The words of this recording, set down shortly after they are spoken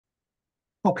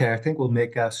Okay, I think we'll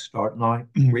make a start now.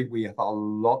 We have a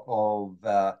lot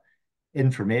of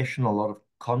information, a lot of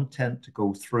content to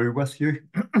go through with you.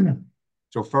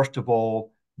 So first of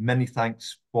all, many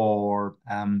thanks for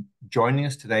joining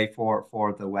us today for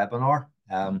the webinar.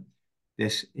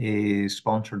 This is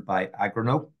sponsored by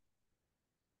Agroknow,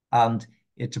 and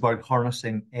it's about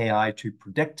harnessing AI to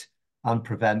predict and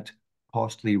prevent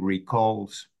costly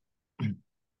recalls.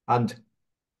 And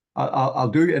I'll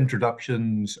do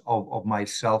introductions of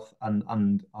myself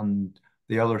and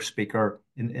the other speaker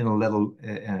in a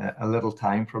little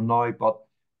time from now. But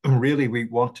really, we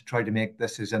want to try to make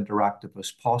this as interactive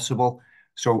as possible.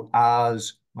 So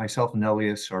as myself and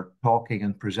Ilias are talking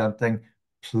and presenting,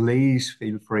 please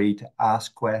feel free to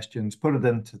ask questions, put it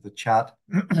into the chat,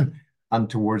 and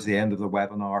towards the end of the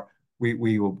webinar,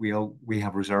 we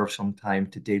have reserved some time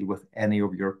to deal with any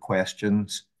of your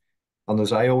questions. And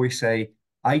as I always say,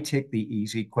 I take the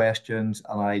easy questions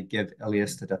and I give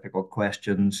Ilias the difficult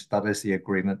questions. That is the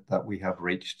agreement that we have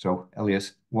reached. So,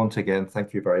 Ilias, once again,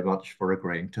 thank you very much for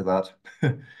agreeing to that.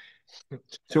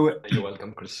 So, you're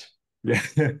welcome, Chris. Yeah.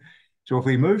 So, if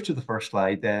we move to the first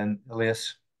slide, then,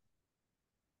 Ilias.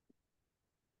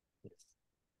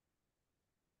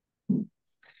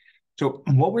 So,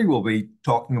 what we will be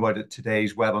talking about at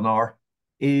today's webinar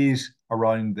is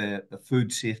around the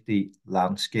food safety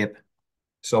landscape.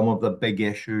 Some of the big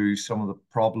issues, some of the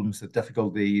problems, the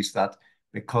difficulties that,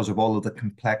 because of all of the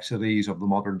complexities of the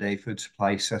modern day food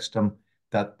supply system,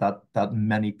 that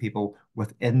many people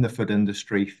within the food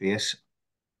industry face.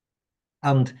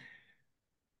 And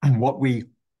what we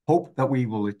hope that we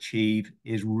will achieve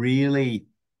is really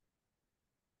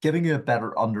giving you a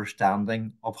better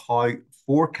understanding of how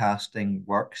forecasting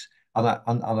works.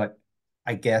 I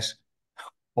guess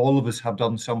all of us have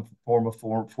done some form of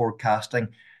forecasting,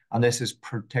 and this is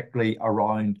particularly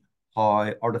around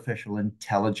how artificial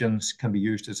intelligence can be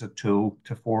used as a tool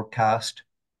to forecast.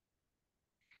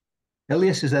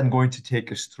 Ilias is then going to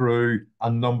take us through a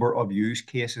number of use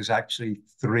cases, actually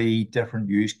 3 different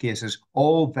use cases,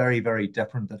 all very, very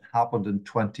different that happened in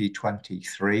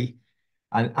 2023.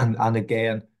 And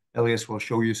again, Ilias will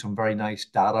show you some very nice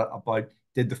data about,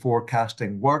 did the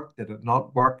forecasting work? Did it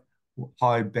not work?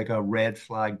 How big a red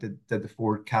flag did the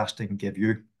forecasting give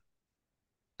you?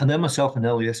 And then myself and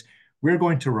Ilias, we're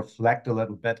going to reflect a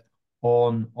little bit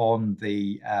on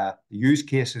the use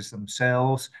cases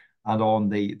themselves and on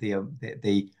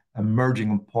the emerging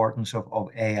importance of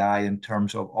AI in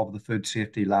terms of the food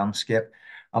safety landscape.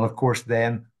 And of course,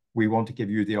 then we want to give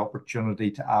you the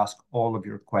opportunity to ask all of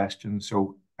your questions.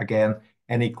 So again,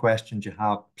 any questions you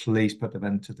have, please put them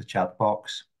into the chat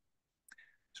box.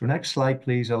 So next slide,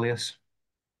 please, Ilias.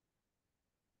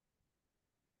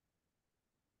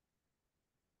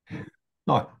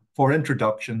 Now, for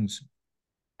introductions,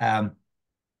 I'm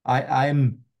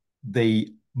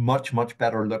the much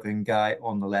better looking guy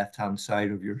on the left-hand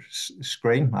side of your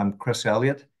screen. I'm Chris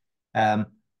Elliott,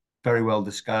 very well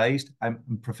disguised.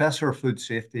 I'm Professor of Food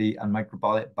Safety and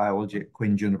Microbiology at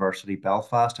Queen's University,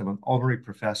 Belfast. I'm an honorary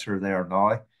professor there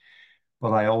now,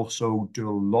 but I also do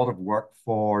a lot of work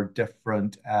for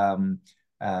different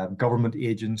government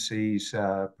agencies,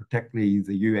 particularly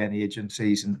the UN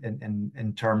agencies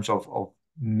in terms of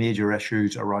major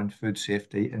issues around food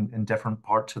safety in different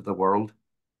parts of the world.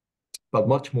 But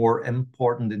much more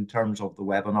important in terms of the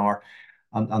webinar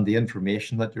and the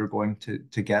information that you're going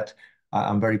to get,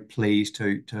 I'm very pleased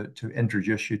to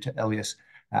introduce you to Ilias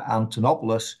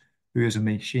Antonopoulos, who is a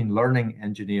machine learning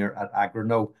engineer at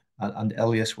Agroknow. And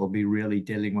Ilias will be really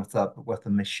dealing with the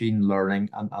machine learning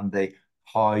and the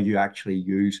how you actually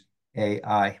use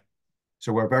AI.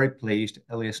 So we're very pleased,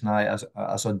 Ilias and I,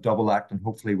 as a double act, and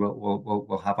hopefully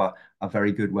we'll have a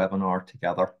very good webinar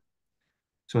together.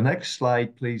 So next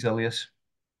slide, please, Ilias.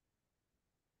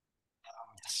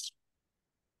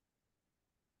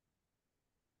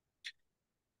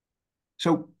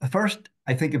 So the first,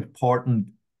 I think, important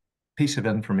piece of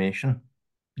information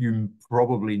you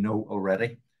probably know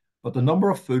already, but the number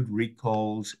of food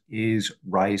recalls is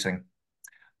rising.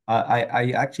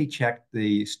 I actually checked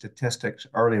the statistics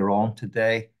earlier on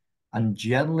today, and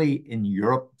generally in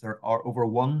Europe, there are over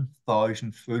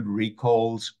 1,000 food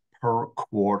recalls per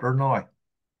quarter now.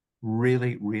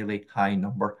 Really, really high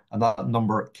number, and that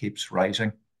number keeps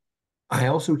rising. I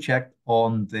also checked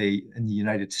in the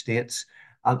United States,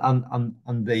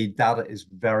 and the data is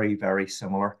very, very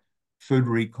similar. Food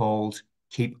recalls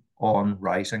keep on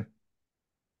rising.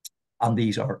 And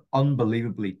these are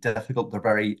unbelievably difficult. They're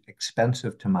very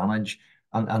expensive to manage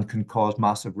and can cause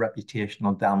massive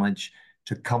reputational damage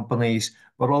to companies,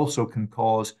 but also can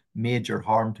cause major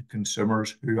harm to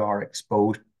consumers who are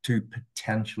exposed to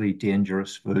potentially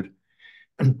dangerous food.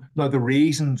 Now, the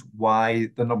reasons why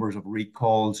the numbers of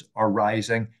recalls are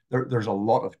rising, there's a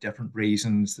lot of different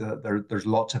reasons. There's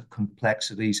lots of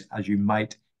complexities, as you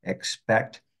might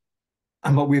expect.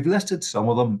 But we've listed some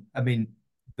of them. I mean,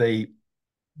 the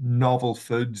novel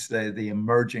foods, the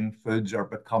emerging foods are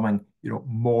becoming,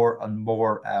 more and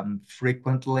more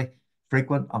frequent.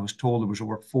 I was told there was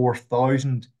over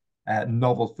 4,000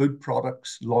 novel food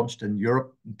products launched in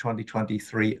Europe in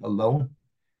 2023 alone.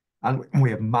 And we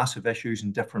have massive issues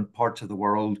in different parts of the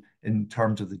world in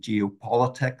terms of the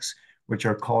geopolitics, which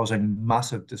are causing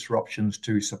massive disruptions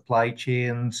to supply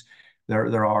chains.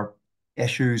 There are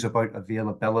issues about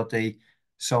availability.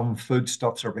 Some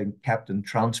foodstuffs are being kept in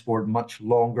transport much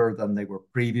longer than they were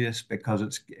previous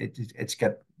because it's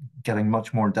getting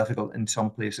much more difficult in some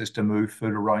places to move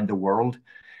food around the world.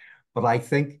 But I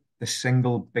think the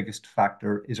single biggest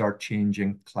factor is our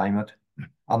changing climate.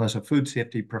 And as a food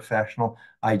safety professional,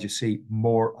 I just see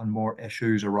more and more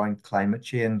issues around climate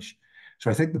change. So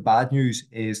I think the bad news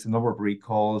is the number of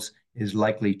recalls is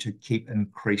likely to keep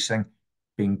increasing,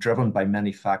 being driven by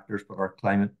many factors, but our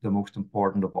climate, the most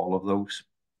important of all of those.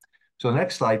 So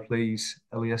next slide, please,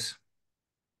 Ilias.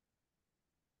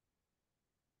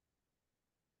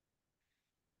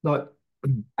 Now,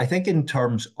 I think in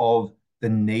terms of the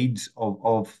needs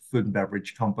of food and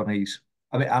beverage companies,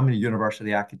 I mean, I'm a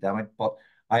university academic, but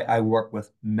I work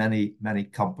with many, many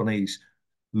companies,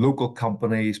 local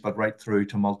companies, but right through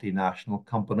to multinational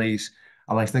companies.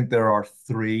 And I think there are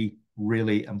three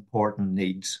really important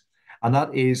needs. And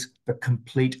that is the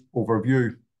complete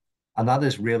overview. And that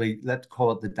is really, let's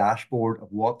call it the dashboard of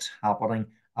what's happening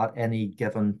at any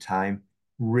given time.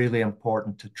 Really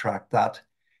important to track that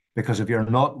because if you're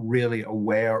not really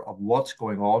aware of what's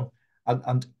going on,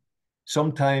 and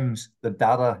sometimes the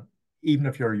data, even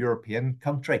if you're a European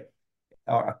country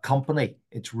or a company,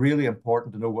 it's really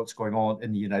important to know what's going on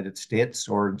in the United States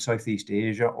or in Southeast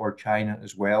Asia or China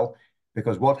as well,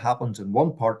 because what happens in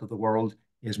one part of the world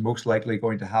is most likely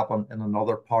going to happen in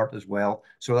another part as well.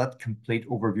 So that complete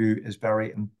overview is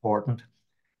very important.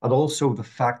 And also the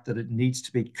fact that it needs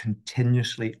to be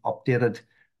continuously updated.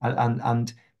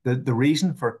 And the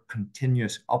reason for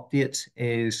continuous updates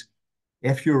is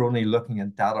if you're only looking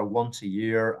at data once a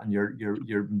year and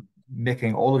you're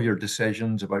making all of your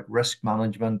decisions about risk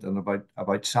management and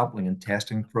about sampling and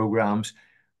testing programs,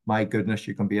 my goodness,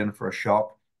 you can be in for a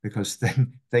shock because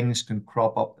things can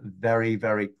crop up very,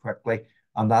 very quickly.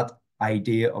 And that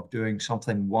idea of doing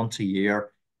something once a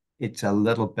year, it's a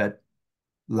little bit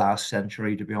last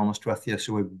century, to be honest with you.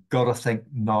 So we've got to think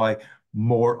now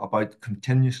more about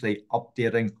continuously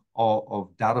updating of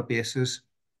databases.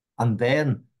 And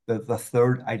then the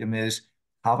third item is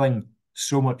having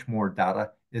so much more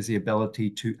data is the ability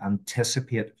to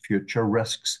anticipate future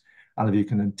risks. And if you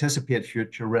can anticipate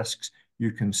future risks,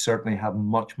 you can certainly have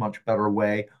much, much better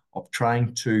way of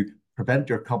trying to prevent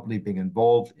your company being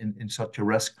involved in such a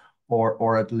risk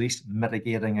or at least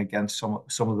mitigating against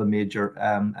some of the major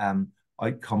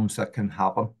outcomes that can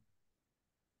happen.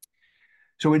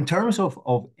 So in terms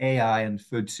of AI and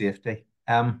food safety,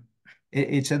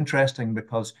 it's interesting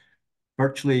because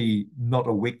virtually not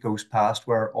a week goes past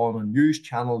where on a news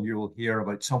channel you'll hear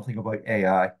about something about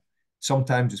AI.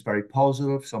 Sometimes it's very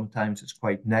positive, sometimes it's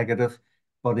quite negative,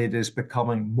 but it is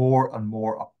becoming more and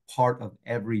more a part of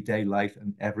everyday life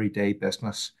and everyday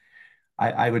business.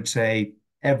 I would say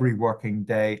every working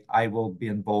day I will be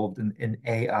involved in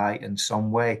AI in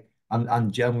some way.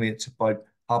 And generally it's about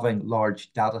having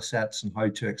large data sets and how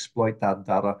to exploit that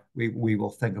data. We will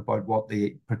think about what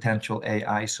the potential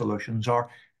AI solutions are.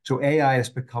 So AI is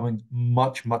becoming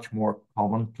much, much more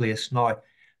commonplace now.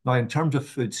 Now, in terms of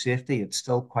food safety, it's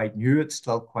still quite new, it's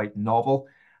still quite novel.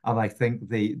 And I think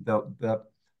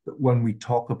when we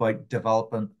talk about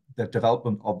the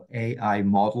development of AI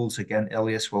models, again,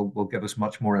 Ilias will give us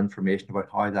much more information about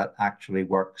how that actually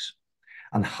works.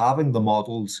 And having the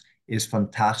models is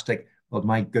fantastic, but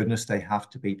my goodness, they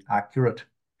have to be accurate.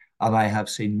 And I have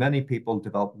seen many people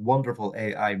develop wonderful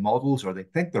AI models, or they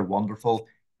think they're wonderful,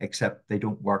 except they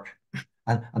don't work.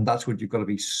 And that's what you've got to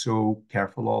be so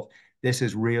careful of. This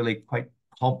is really quite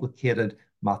complicated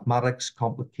mathematics,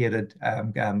 complicated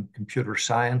computer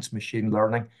science, machine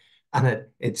learning. And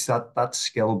it's that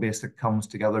skill base that comes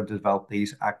together to develop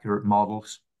these accurate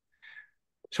models.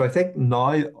 So I think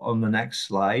now on the next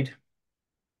slide,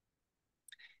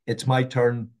 it's my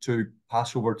turn to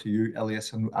pass over to you,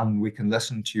 Ilias, and we can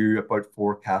listen to you about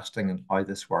forecasting and how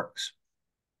this works.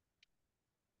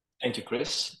 Thank you,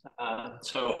 Chris.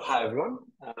 Hi, everyone.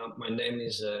 My name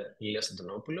is Ilias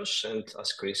Antonopoulos, and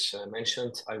as Chris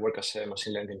mentioned, I work as a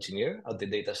machine learning engineer at the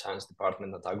data science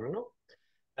department at Agroknow.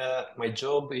 my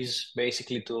job is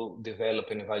basically to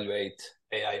develop and evaluate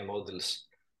AI models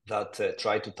that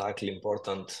try to tackle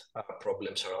important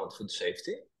problems around food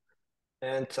safety.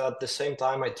 And at the same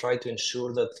time, I try to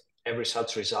ensure that every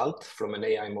such result from an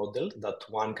AI model that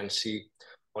one can see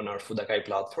on our FoodAkai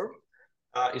platform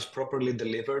is properly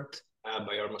delivered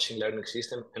by our machine learning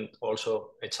system, and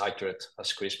also it's accurate,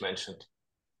 as Chris mentioned.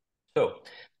 So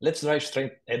let's dive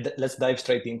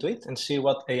straight into it and see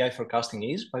what AI forecasting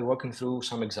is by walking through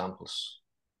some examples.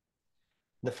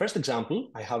 The first example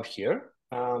I have here,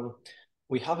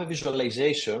 we have a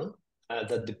visualization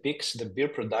that depicts the beer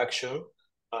production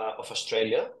of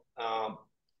Australia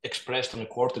expressed on a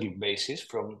quarterly basis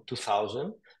from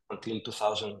 2000 until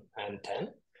 2010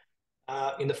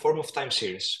 in the form of time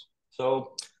series.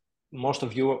 So most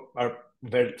of you are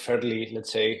fairly,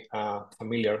 let's say,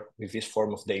 familiar with this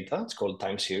form of data. It's called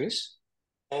time series.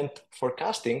 And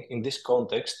forecasting in this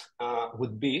context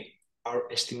would be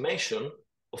our estimation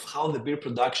of how the beer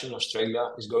production in Australia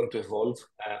is going to evolve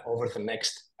over the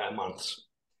next months.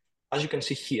 As you can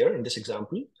see here in this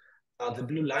example, the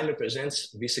blue line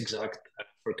represents this exact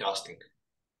forecasting.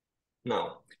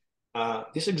 Now,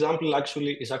 this example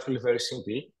is actually very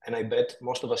simple, and I bet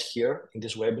most of us here in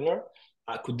this webinar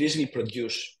could easily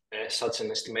produce such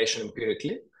an estimation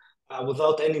empirically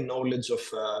without any knowledge of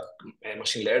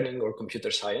machine learning or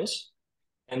computer science.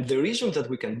 And the reason that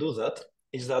we can do that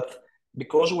is that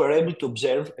because we're able to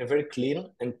observe a very clean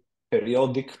and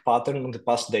periodic pattern on the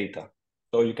past data.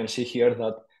 So you can see here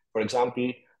that, for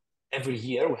example, every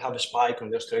year we have a spike on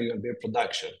the Australian beer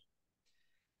production.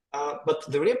 But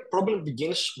the real problem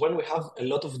begins when we have a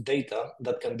lot of data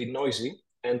that can be noisy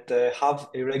and have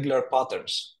irregular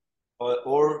patterns.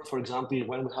 Or, for example,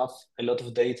 when we have a lot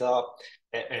of data,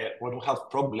 when we have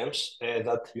problems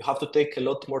that you have to take a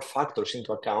lot more factors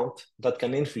into account that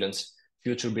can influence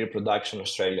future beer production in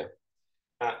Australia.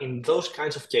 In those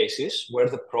kinds of cases where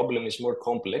the problem is more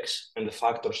complex and the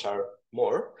factors are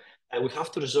more, we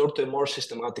have to resort to a more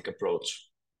systematic approach.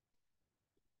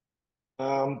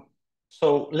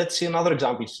 So let's see another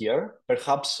example here,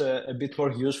 perhaps a bit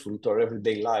more useful to our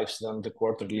everyday lives than the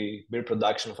quarterly beer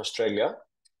production of Australia.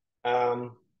 A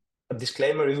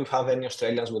disclaimer, if you have any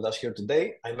Australians with us here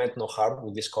today, I meant no harm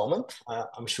with this comment.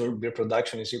 I'm sure beer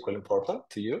production is equally important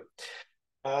to you.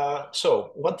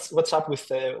 So what's up with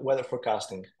weather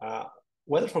forecasting?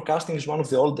 Weather forecasting is one of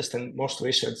the oldest and most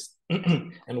researched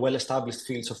and well-established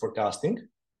fields of forecasting.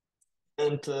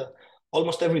 And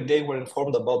almost every day we're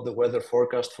informed about the weather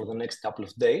forecast for the next couple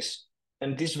of days.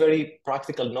 And this very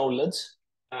practical knowledge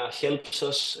helps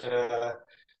us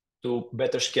to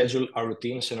better schedule our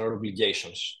routines and our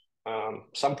obligations.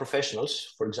 Some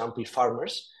professionals, for example,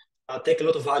 farmers, take a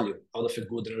lot of value out of a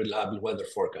good and reliable weather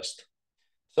forecast.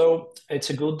 So it's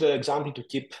a good example to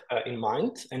keep in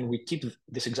mind, and we keep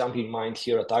this example in mind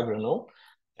here at Agroknow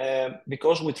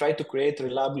because we try to create a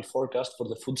reliable forecast for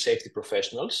the food safety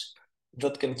professionals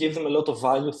that can give them a lot of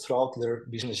value throughout their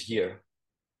business year.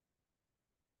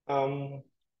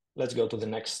 Let's go to the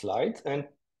next slide. And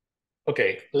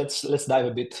okay, let's dive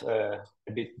a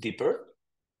bit deeper.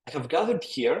 I have gathered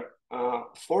here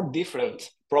 4 different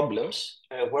problems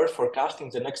where forecasting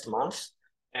the next month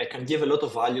can give a lot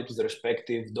of value to the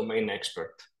respective domain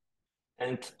expert.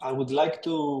 And I would like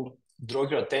to draw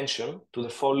your attention to the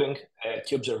following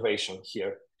key observation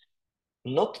here.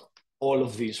 Not all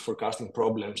of these forecasting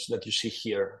problems that you see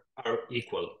here are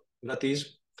equal. That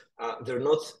is, they're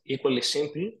not equally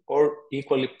simple or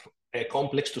equally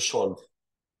complex to solve.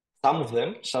 Some of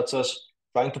them, such as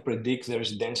trying to predict the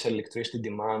residential electricity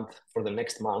demand for the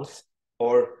next month,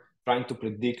 or trying to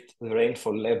predict the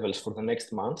rainfall levels for the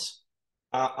next months,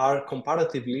 are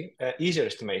comparatively easier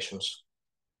estimations.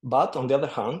 But on the other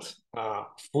hand,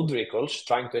 food recalls,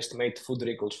 trying to estimate food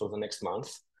recalls for the next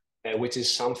month, which is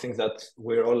something that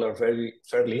we all are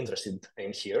fairly interested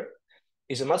in here,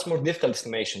 is a much more difficult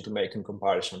estimation to make in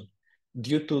comparison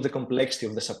due to the complexity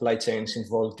of the supply chains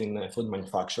involved in food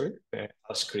manufacturing,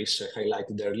 as Chris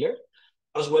highlighted earlier,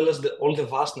 as well as all the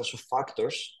vastness of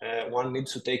factors one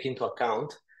needs to take into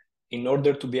account in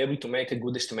order to be able to make a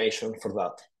good estimation for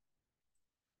that.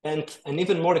 And an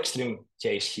even more extreme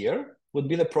case here would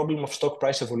be the problem of stock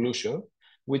price evolution,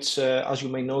 which, as you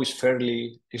may know,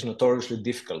 is notoriously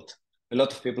difficult. A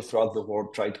lot of people throughout the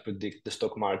world try to predict the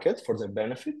stock market for their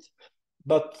benefit,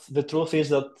 but the truth is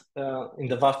that in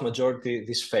the vast majority,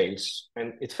 this fails.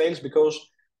 And it fails because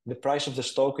the price of the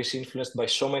stock is influenced by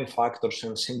so many factors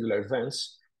and singular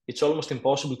events, it's almost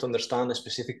impossible to understand a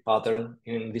specific pattern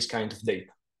in this kind of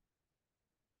data.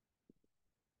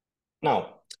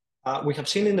 Now, we have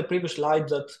seen in the previous slide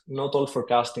that not all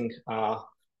forecasting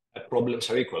problems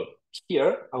are equal.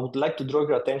 here, I would like to draw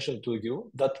your attention to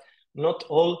you that not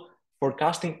all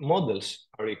forecasting models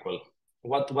are equal.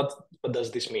 What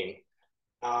does this mean?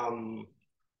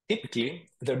 Typically,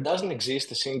 there doesn't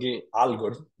exist a single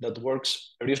algorithm that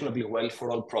works reasonably well for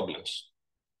all problems.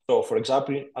 So, for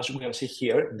example, as we can see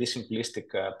here, this simplistic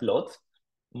plot,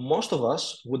 most of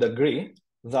us would agree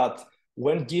that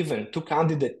when given two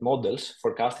candidate models,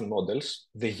 forecasting models,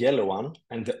 the yellow one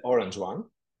and the orange one,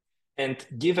 and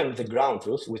given the ground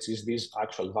truth, which is these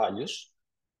actual values,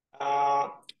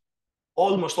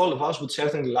 almost all of us would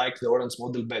certainly like the orange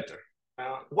model better.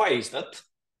 Why is that?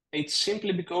 It's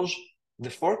simply because the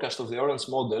forecast of the orange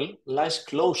model lies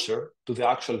closer to the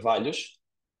actual values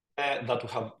that we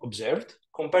have observed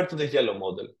compared to the yellow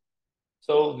model.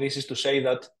 So this is to say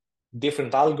that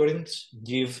different algorithms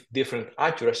give different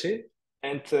accuracy,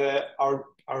 and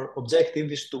our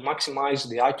objective is to maximize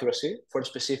the accuracy for a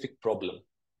specific problem.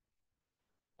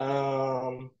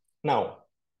 Now,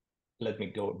 let me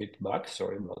go a bit back,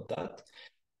 sorry about that.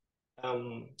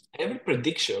 Every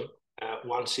prediction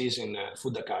one sees in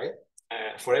Fudakai,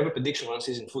 for every prediction one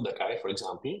sees in Fudakai, for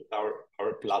example,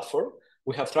 our platform,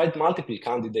 we have tried multiple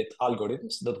candidate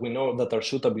algorithms that we know that are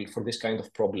suitable for this kind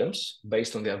of problems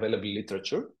based on the available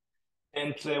literature.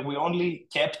 And we only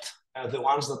kept the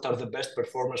ones that are the best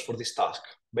performers for this task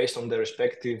based on their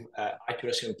respective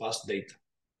accuracy and past data.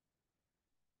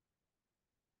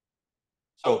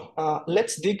 So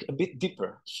let's dig a bit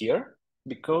deeper here,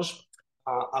 because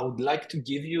I would like to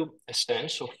give you a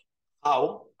sense of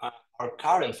how our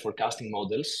current forecasting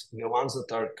models, the ones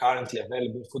that are currently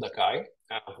available in Fudakai,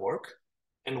 work,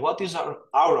 and what is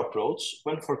our approach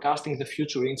when forecasting the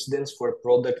future incidents for a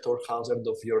product or hazard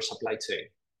of your supply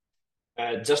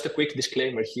chain. Just a quick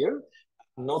disclaimer here,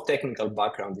 no technical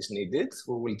background is needed.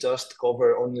 We will just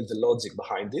cover only the logic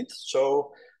behind it,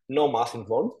 so no math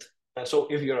involved. So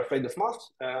if you're afraid of math,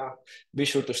 be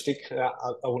sure to stick.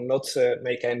 I will not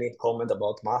make any comment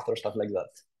about math or stuff like that.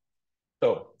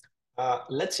 So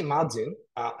let's imagine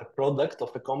a product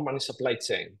of a company supply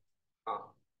chain.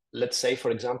 Let's say,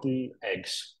 for example,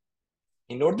 eggs.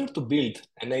 In order to build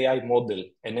an AI model,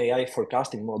 an AI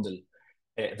forecasting model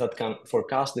that can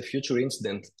forecast the future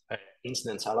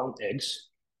incidents around eggs,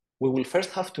 we will first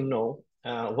have to know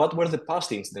what were the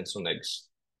past incidents on eggs.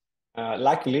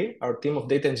 Luckily, our team of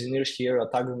data engineers here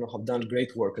at Agroknow have done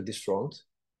great work at this front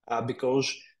because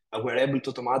we're able to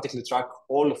automatically track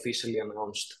all officially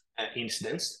announced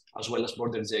incidents, as well as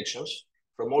border rejections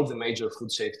from all the major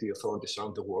food safety authorities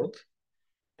around the world.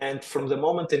 And from the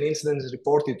moment an incident is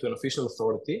reported to an official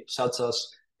authority, such as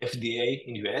FDA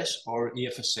in US or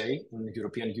EFSA in the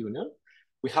European Union,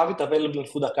 we have it available in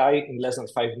Fudakai in less than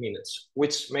 5 minutes,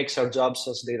 which makes our jobs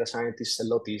as data scientists a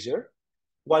lot easier,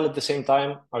 while at the same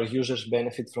time, our users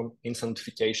benefit from instant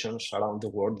notifications around the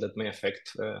world that may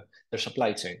affect their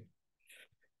supply chain.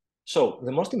 So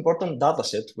the most important data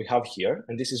set we have here,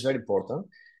 and this is very important,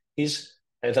 is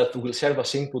that will serve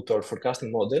as input to our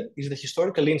forecasting model, is the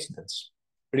historical incidents.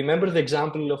 Remember the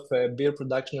example of beer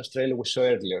production in Australia we saw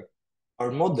earlier.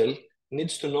 Our model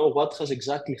needs to know what has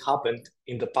exactly happened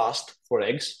in the past for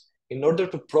eggs in order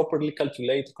to properly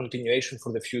calculate continuation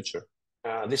for the future.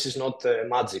 This is not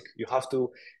magic. You have to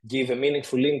give a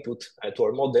meaningful input to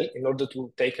our model in order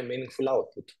to take a meaningful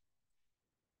output.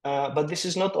 But this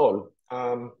is not all.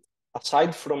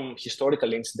 Aside from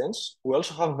historical incidents, we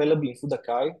also have available in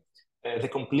Fudakai the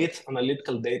complete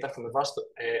analytical data from a vast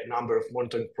number of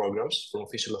monitoring programs from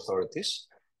official authorities.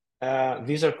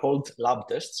 These are called lab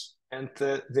tests, and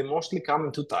they mostly come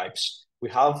in two types. We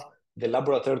have the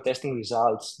laboratory testing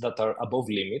results that are above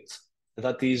limit.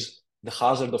 That is, the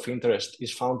hazard of interest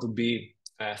is found to be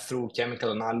through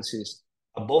chemical analysis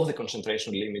above the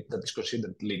concentration limit that is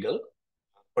considered legal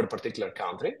for a particular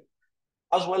country,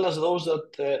 as well as those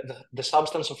that the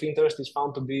substance of interest is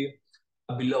found to be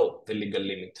below the legal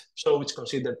limit. So it's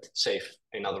considered safe,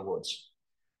 in other words.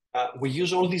 We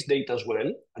use all these data as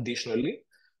well, additionally,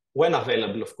 when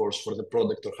available, of course, for the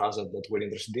product or hazard that we're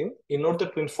interested in order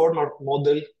to inform our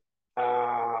model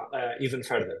even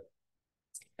further.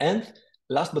 And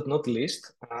last but not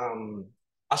least,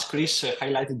 as Chris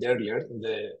highlighted earlier in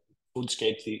the food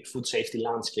safety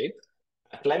landscape,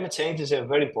 climate change is a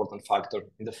very important factor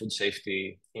in the food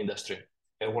safety industry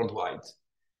worldwide.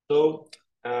 So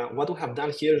what we have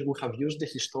done here is we have used the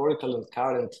historical and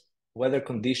current weather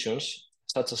conditions,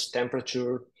 such as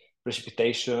temperature,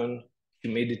 precipitation,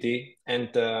 humidity, and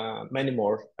many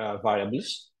more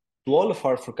variables, to all of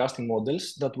our forecasting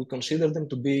models that we consider them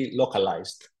to be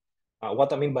localized.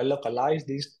 What I mean by localized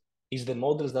is the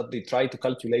models that they try to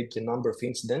calculate the number of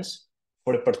incidents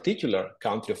for a particular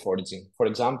country of origin. For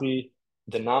example,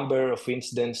 the number of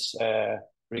incidents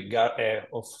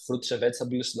of fruits and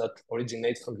vegetables that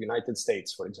originate from the United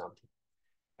States, for example.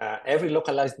 Every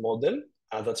localized model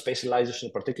that specializes in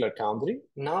a particular country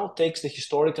now takes the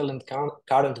historical and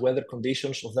current weather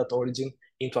conditions of that origin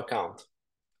into account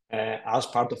as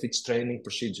part of its training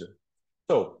procedure.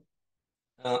 So,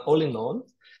 all in all,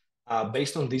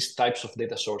 based on these types of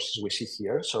data sources we see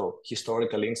here, so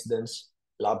historical incidents,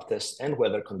 lab tests, and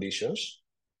weather conditions,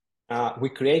 we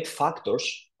create factors,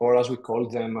 or as we call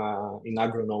them in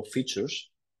Agroknow, features,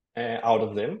 out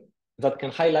of them that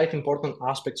can highlight important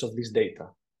aspects of this data.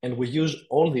 And we use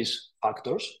all these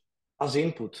factors as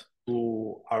input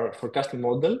to our forecasting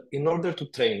model in order to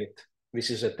train it.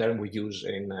 This is a term we use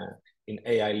in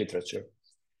AI literature.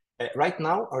 Right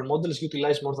now, our models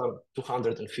utilize more than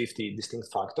 250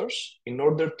 distinct factors in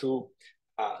order to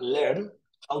learn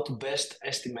how to best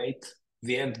estimate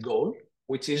the end goal,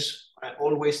 which is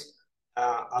always,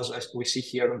 as we see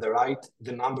here on the right,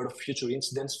 the number of future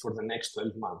incidents for the next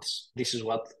 12 months. This is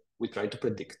what we try to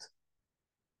predict.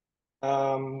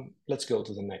 Let's go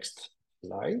to the next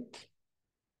slide.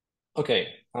 Okay,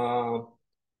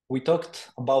 we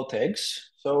talked about eggs.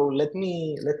 So let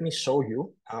me show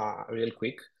you real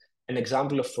quick an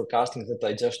example of forecasting that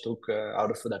I just took out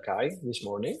of Food.ai this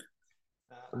morning.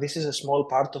 This is a small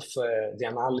part of the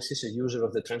analysis a user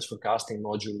of the trends forecasting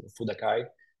module of Food.ai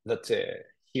that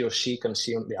he or she can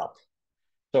see on the app.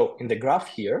 So in the graph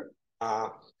here,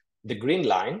 the green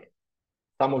line,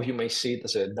 some of you may see it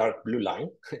as a dark blue line.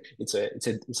 it's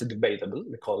a debatable,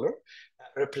 the color,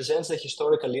 represents the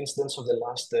historical incidence of the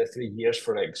last 3 years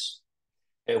for eggs.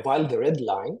 While the red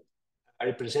line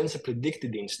represents a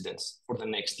predicted incidence for the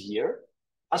next year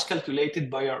as calculated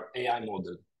by our AI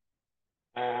model.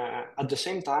 At the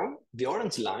same time, the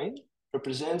orange line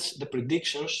represents the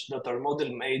predictions that our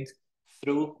model made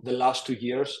through the last 2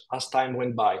 years as time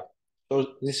went by.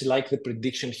 So this is like the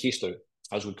prediction history,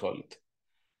 as we call it.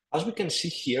 As we can see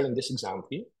here in this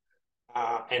example,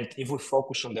 and if we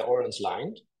focus on the orange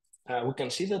line, we can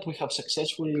see that we have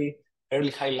successfully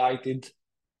early highlighted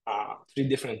 3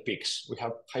 different peaks. We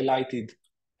have highlighted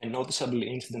a noticeable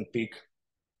incident peak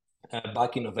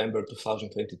back in November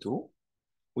 2022.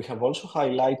 We have also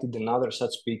highlighted another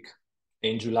such peak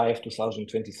in July of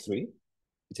 2023,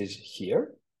 which is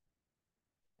here.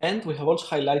 And we have also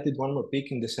highlighted one more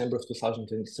peak in December of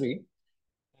 2023,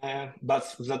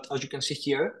 but that, as you can see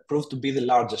here, proved to be the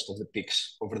largest of the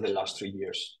peaks over the last 3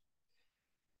 years.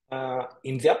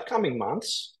 In the upcoming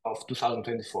months of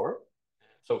 2024,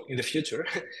 so in the future,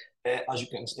 as you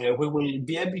can see, we will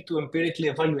be able to empirically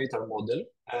evaluate our model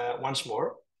once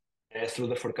more through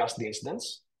the forecast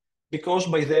incidents, because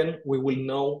by then we will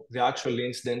know the actual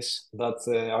incidents that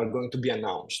are going to be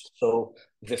announced. So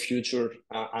the future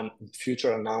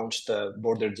announced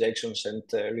board rejections and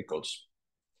recalls.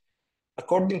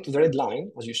 According to the red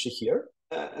line, as you see here,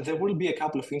 there will be a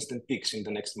couple of instant peaks in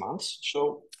the next months,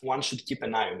 so one should keep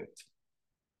an eye on it.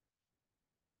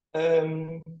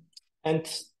 And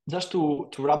just to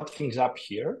wrap things up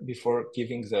here, before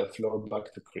giving the floor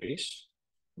back to Chris,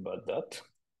 about that,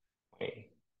 my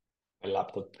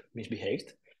laptop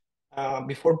misbehaved.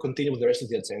 Before continuing with the rest of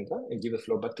the agenda and give the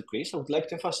floor back to Chris, I would like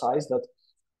to emphasize that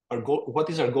our goal, what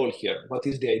is our goal here? What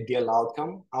is the ideal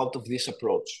outcome out of this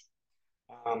approach?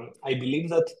 I believe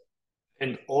that,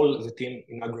 and all the team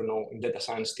in Agroknow, in data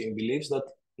science team, believes that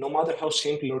no matter how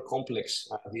simple or complex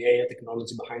the AI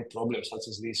technology behind problems such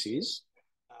as this is,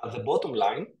 the bottom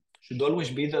line should always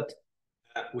be that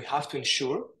we have to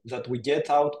ensure that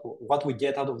what we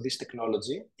get out of this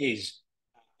technology is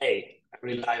A,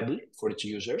 reliable for its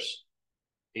users,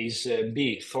 is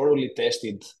B, thoroughly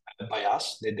tested by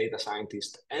us, the data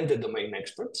scientists and the domain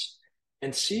experts,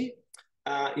 and C,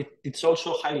 it's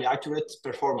also highly accurate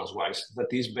performance-wise, that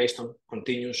is based on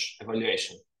continuous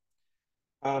evaluation.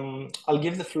 I'll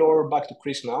give the floor back to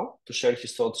Chris now to share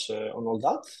his thoughts on all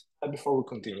that before we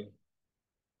continue.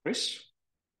 Chris?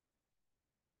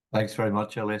 Thanks very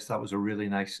much, Ilias. That was a really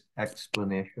nice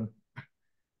explanation.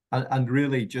 And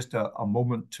really just a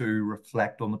moment to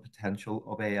reflect on the potential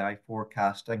of AI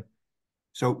forecasting.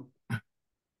 So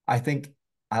I think,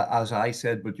 as I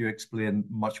said, but you explained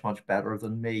much, much better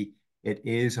than me, it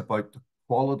is about the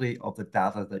quality of the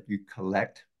data that you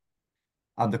collect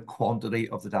and the quantity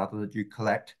of the data that you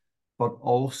collect, but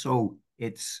also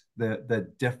it's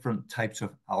the different types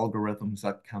of algorithms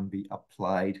that can be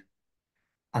applied.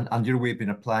 And you know, we've been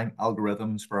applying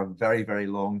algorithms for a very, very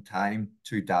long time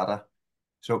to data.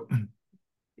 So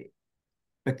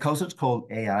because it's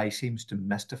called AI seems to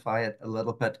mystify it a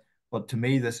little bit, but to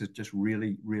me, this is just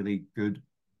really, really good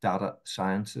data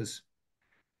sciences.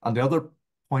 And the other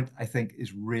point I think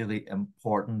is really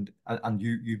important, and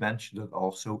you mentioned it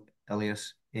also,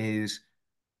 Ilias, is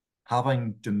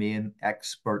having domain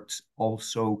experts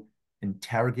also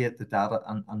interrogate the data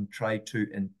and try to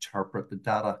interpret the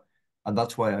data. And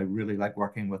that's why I really like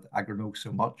working with Agroknow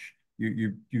so much.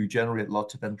 You generate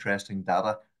lots of interesting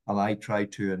data, and I try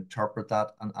to interpret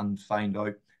that and find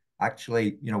out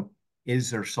actually,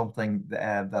 is there something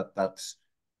that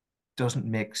doesn't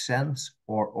make sense,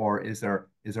 or is there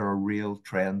a real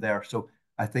trend there? So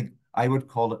I think I would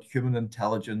call it human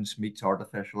intelligence meets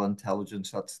artificial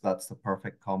intelligence. That's the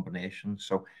perfect combination.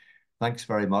 So thanks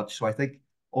very much. So I think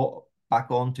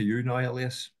back on to you now,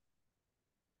 Elias.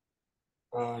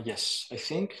 Yes, I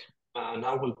think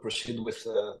now we'll proceed with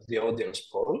the audience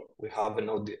poll. We have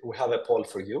a poll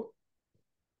for you.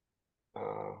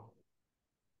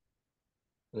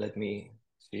 Let me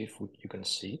see if you can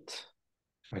see it.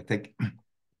 I think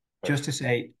just to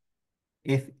say,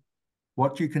 if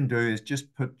what you can do is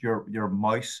just put your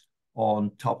mouse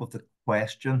on top of the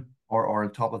question or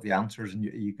on top of the answers, and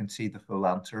you can see the full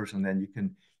answers, and then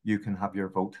you can have your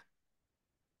vote.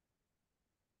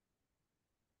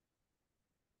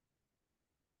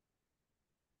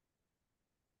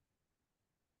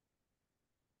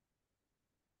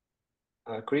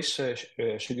 Chris,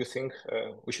 should you think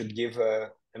we should give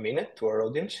a minute to our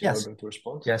audience in Yes. order to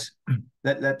respond? Yes.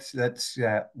 Let's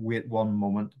wait one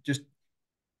moment. Just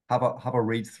have a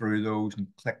read through those and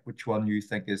click which one you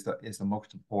think is the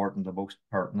most important, the most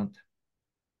pertinent.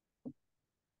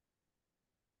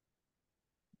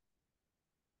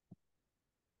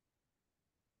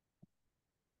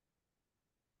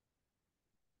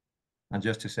 And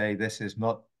just to say, this is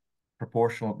not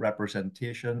proportional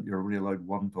representation. You're only allowed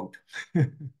one vote.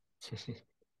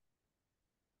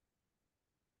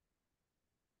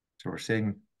 So we're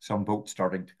seeing some votes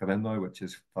starting to come in now, which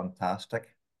is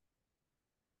fantastic.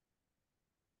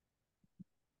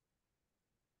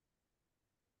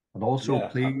 And also,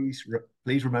 please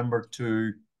remember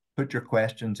to put your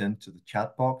questions into the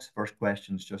chat box. First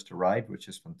questions just arrived, which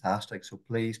is fantastic. So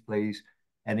please,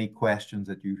 any questions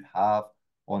that you have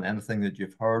on anything that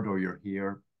you've heard or you're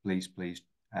here, please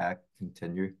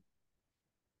continue.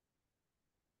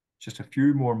 Just a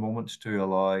few more moments to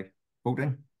allow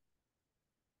voting.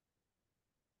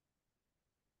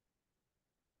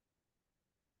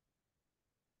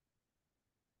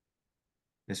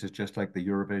 This is just like the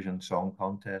Eurovision Song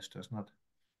Contest, isn't it?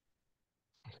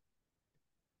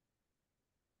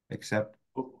 Except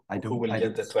who will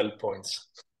get the 12 points?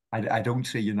 I don't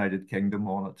see United Kingdom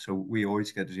on it, so we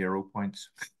always get 0 points.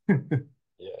 Yeah.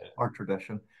 Our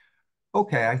tradition.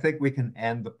 Okay, I think we can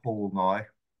end the poll now.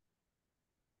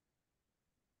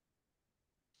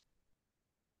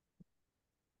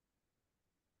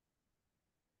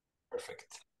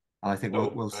 Perfect. And I think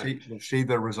we'll see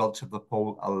the results of the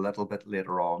poll a little bit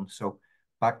later on. So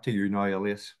back to you now,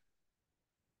 Elias.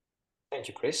 Thank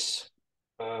you, Chris.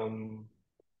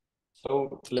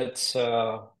 So let's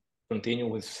continue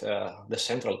with the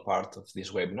central part of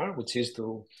this webinar, which is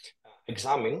to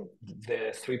examine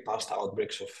the 3 past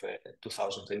outbreaks of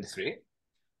 2023.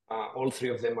 All 3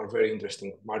 of them are very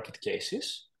interesting market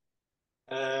cases.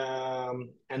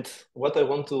 And what I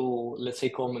want to, let's say,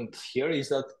 comment here is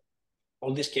that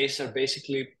all these cases are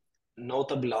basically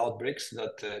notable outbreaks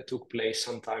that took place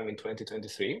sometime in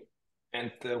 2023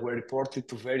 and were reported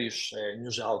to various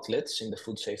news outlets in the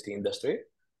food safety industry.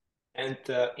 And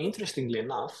interestingly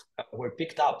enough, were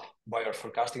picked up by our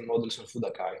forecasting models on Food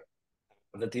Akai.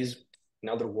 That is, in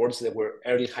other words, they were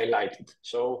early highlighted.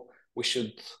 So we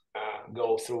should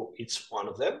go through each one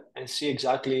of them and see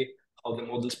exactly how the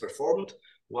models performed,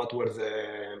 what were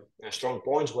the strong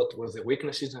points, what were the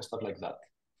weaknesses, and stuff like that.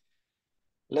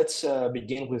 Let's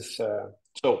begin with,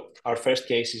 so our first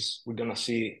case is we're going to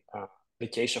see the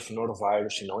case of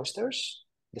norovirus in oysters.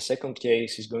 The second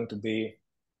case is going to be,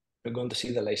 we're going to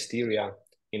see the listeria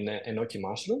in enoki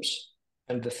mushrooms.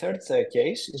 And the third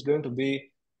case is going to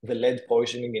be the lead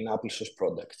poisoning in applesauce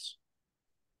products.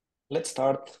 Let's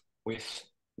start with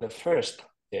the first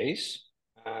case,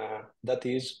 that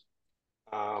is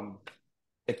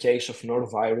the case of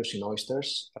norovirus in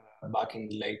oysters back in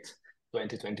late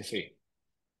 2023.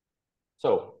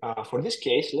 So for this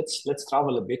case, let's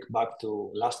travel a bit back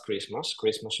to last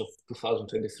Christmas of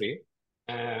 2023,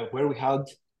 where we had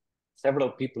several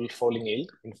people falling ill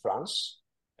in France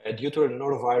due to a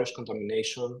norovirus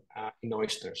contamination in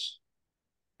oysters.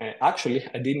 Actually,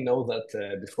 I didn't know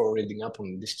that before reading up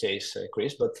on this case,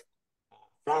 Chris, but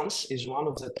France is one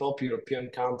of the top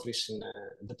European countries in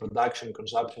the production and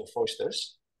consumption of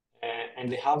oysters.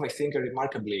 And they have, I think, a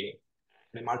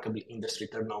remarkable industry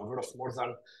turnover of more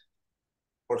than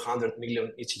 400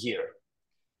 million each year.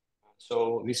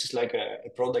 So this is like a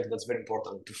product that's very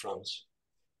important to France.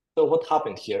 So what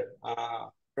happened here?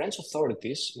 French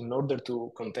authorities, in order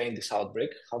to contain this outbreak,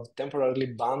 have temporarily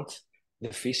banned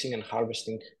the fishing and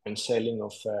harvesting and selling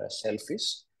of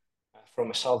shellfish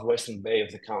from a southwestern bay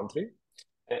of the country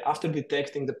after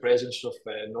detecting the presence of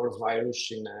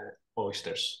norovirus in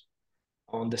oysters.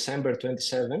 On December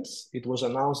 27th, it was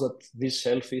announced that the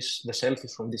shellfish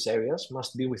from these areas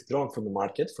must be withdrawn from the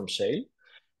market from sale,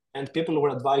 and people were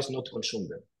advised not to consume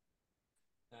them.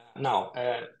 Now,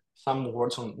 some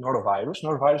words on norovirus.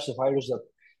 Norovirus is a virus that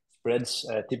spreads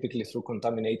typically through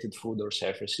contaminated food or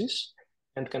surfaces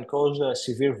and can cause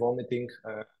severe vomiting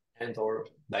and or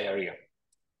diarrhea.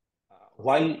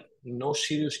 While no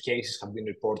serious cases have been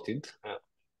reported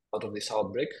out of this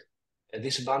outbreak,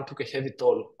 this ban took a heavy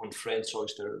toll on French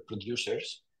oyster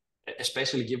producers,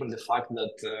 especially given the fact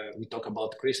that we talk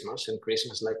about Christmas, and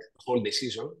Christmas like holiday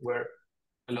season, where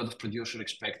a lot of producers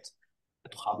expect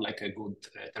to have like a good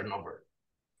turnover.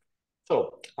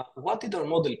 So what did our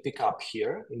model pick up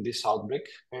here in this outbreak,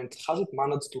 and has it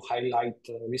managed to highlight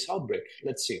this outbreak?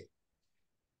 Let's see.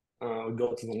 We'll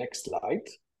go to the next slide.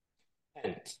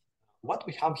 And what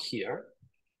we have here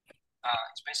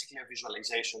is basically a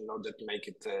visualization in order to make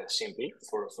it simple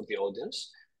for the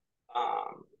audience.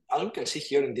 As we can see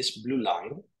here in this blue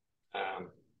line,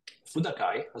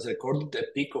 Fudakai has recorded a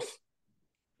peak of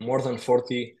more than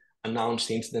 40 announced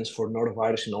incidents for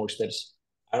norovirus in oysters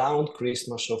around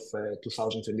Christmas of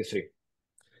 2023.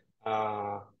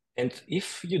 And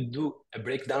if you do a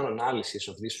breakdown analysis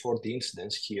of these 40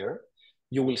 incidents here,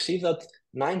 you will see that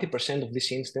 90% of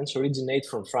these incidents originate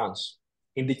from France,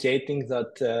 indicating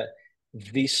that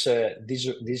these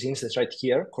incidents right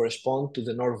here correspond to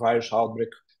the norovirus outbreak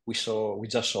we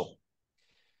just saw.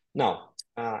 Now,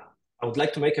 I would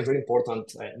like to make a very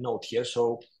important note here.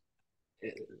 So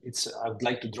I would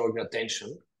like to draw your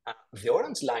attention. The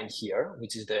orange line here,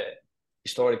 which is the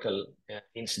historical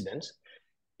incidents,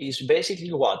 is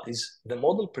basically what is the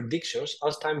model predictions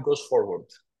as time goes forward.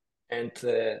 And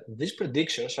these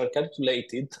predictions are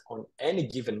calculated on any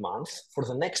given month for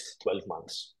the next 12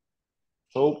 months.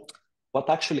 So what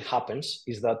actually happens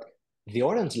is that the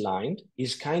orange line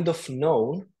is kind of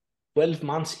known 12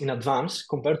 months in advance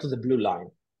compared to the blue line.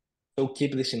 So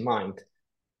keep this in mind.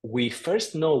 We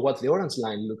first know what the orange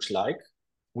line looks like,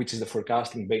 which is the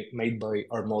forecasting made by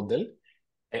our model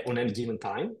on any given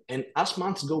time. And as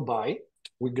months go by,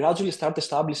 we gradually start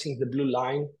establishing the blue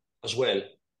line as well,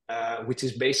 which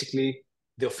is basically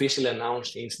the officially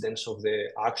announced incidence of the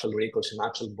actual recalls and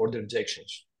actual border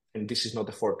rejections. And this is not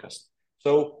a forecast.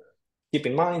 So keep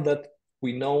in mind that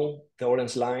we know the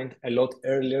orange line a lot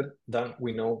earlier than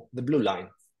we know the blue line.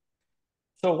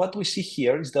 So what we see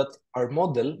here is that our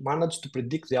model managed to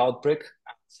predict the outbreak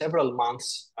several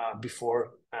months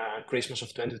before Christmas of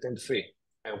 2023,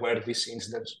 where this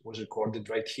incident was recorded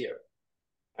right here.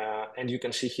 And you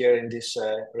can see here in this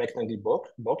rectangle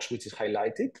box, which is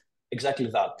highlighted,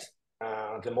 exactly that.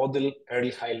 The model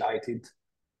early highlighted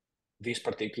this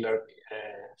particular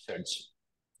surge.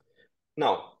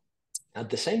 Now,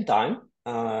 at the same time,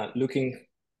 looking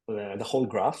the whole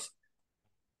graph,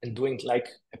 and doing like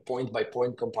a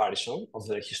point-by-point comparison of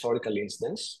the historical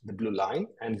incidents, the blue line,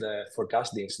 and the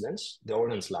forecast incidents, the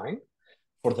orange line,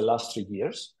 for the last 3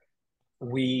 years,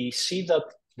 we see that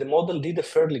the model did a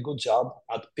fairly good job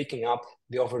at picking up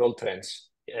the overall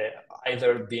trends,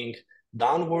 either being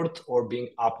downward or being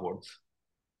upward.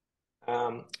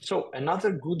 So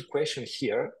another good question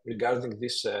here regarding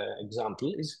this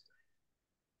example is,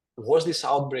 was this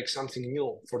outbreak something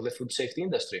new for the food safety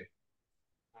industry?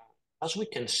 As we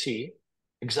can see,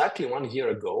 exactly 1 year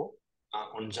ago,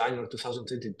 on January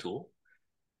 2022,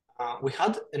 we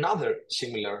had another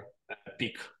similar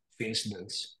peak of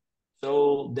incidents.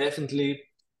 So definitely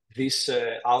this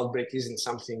outbreak isn't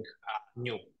something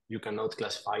new. You cannot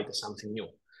classify it as something new.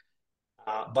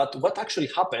 But what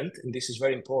actually happened, and this is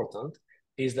very important,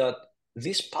 is that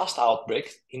this past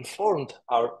outbreak informed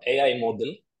our AI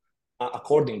model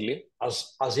accordingly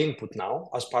as input now,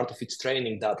 as part of its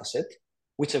training dataset,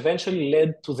 which eventually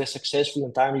led to the successful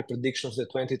and timely prediction of the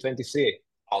 2023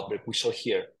 outbreak we saw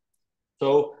here.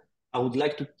 So I would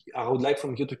like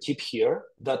from you to keep here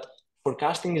that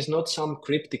forecasting is not some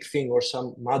cryptic thing or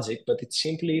some magic, but it's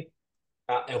simply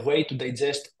a way to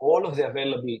digest all of the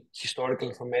available historical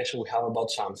information we have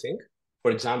about something. For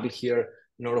example, here,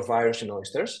 norovirus in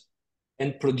oysters,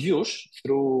 and produce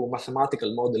through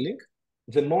mathematical modeling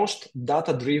the most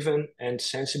data-driven and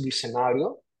sensible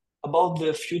scenario about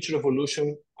the future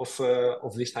evolution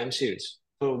of this time series.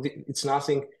 So it's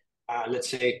nothing, let's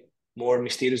say, more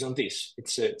mysterious than this.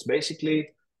 It's basically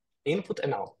input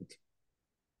and output.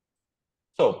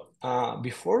 So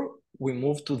before we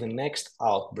move to the next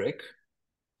outbreak,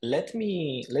 let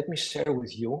me share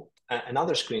with you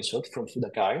another screenshot from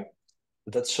Fudakai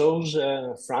that shows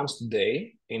France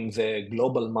today in the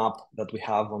global map that we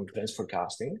have on trends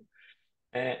forecasting.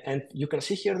 And you can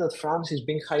see here that France is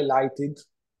being highlighted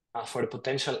for a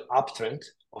potential uptrend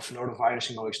of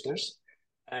norovirus in oysters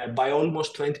by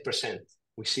almost 20%.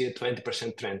 We see a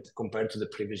 20% trend compared to the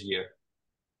previous year.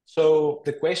 So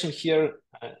the question here,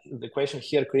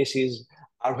 Chris, is: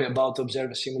 are we about to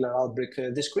observe a similar outbreak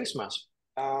this Christmas?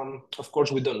 Of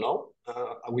course, we don't know.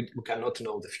 We cannot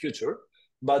know the future,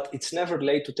 but it's never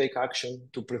late to take action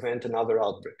to prevent another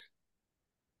outbreak.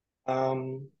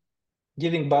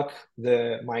 Giving back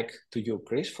the mic to you,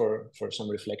 Chris, for some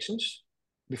reflections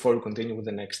before we continue with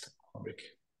the next outbreak.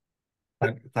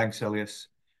 Thanks, Ilias.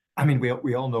 I mean,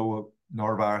 we all know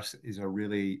norovirus is a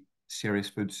really serious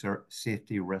food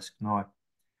safety risk now.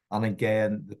 And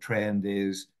again, the trend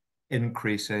is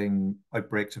increasing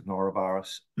outbreaks of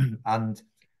norovirus. And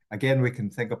again, we can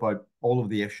think about all of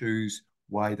the issues,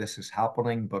 why this is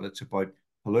happening, but it's about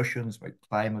pollution, it's about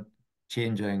climate,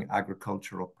 changing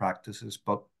agricultural practices.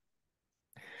 But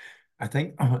I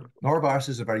think norovirus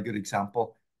is a very good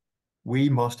example. We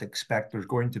must expect there's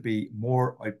going to be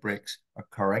more outbreaks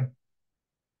occurring.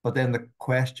 But then the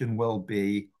question will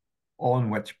be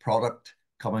on which product,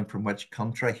 coming from which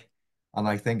country. And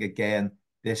I think, again,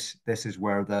 this is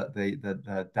where the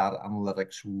data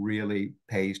analytics really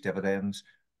pays dividends,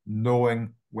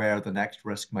 knowing where the next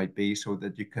risk might be so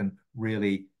that you can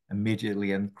really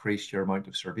immediately increase your amount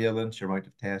of surveillance, your amount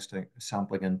of testing,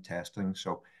 sampling and testing.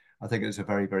 So I think it's a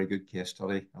very, very good case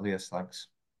study. Ilias, thanks.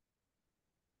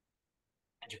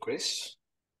 Thank you, Chris.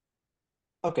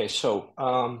 Okay, so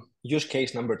use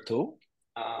case number 2.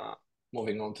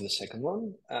 Moving on to the second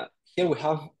one. Here we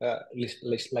have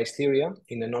listeria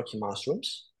in enoki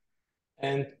mushrooms.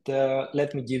 And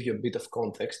let me give you a bit of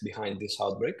context behind this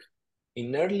outbreak.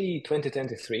 In early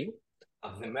 2023,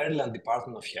 the Maryland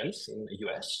Department of Health in the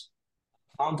US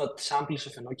found that samples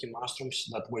of enoki mushrooms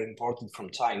that were imported from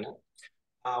China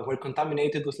were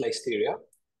contaminated with listeria,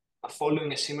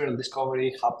 following a similar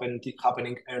discovery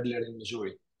happening earlier in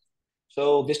Missouri.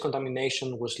 So this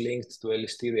contamination was linked to a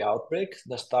listeria outbreak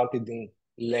that started in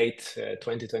late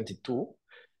 2022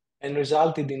 and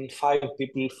resulted in 5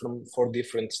 people from 4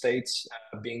 different states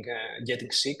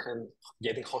getting sick and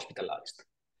getting hospitalized.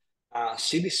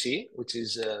 CDC, which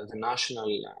is the National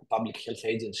Public Health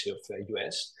Agency of the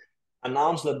US,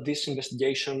 announced that this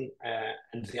investigation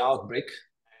and the outbreak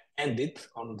ended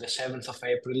on the 7th of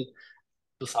April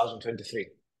 2023.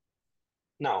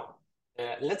 Now,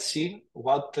 let's see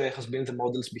what has been the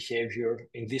model's behavior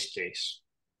in this case.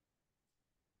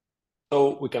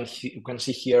 So we can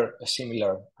see here a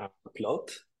similar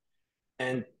plot.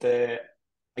 And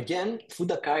again,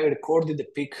 Fudakai recorded a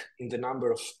peak in the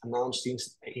number of announced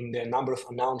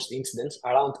incidents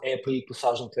around April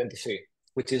 2023,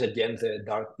 which is again the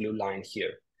dark blue line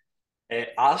here.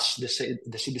 As the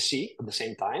CDC at the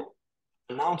same time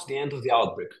announced the end of the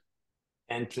outbreak.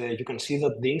 And you can see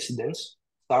that the incidents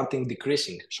starting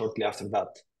decreasing shortly after that.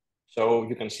 So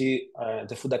you can see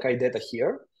the Fudakai data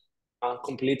here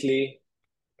completely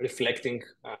reflecting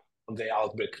on the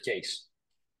outbreak case.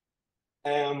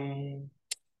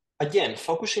 Again,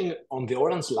 focusing on the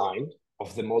orange line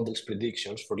of the model's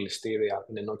predictions for listeria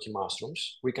in enoki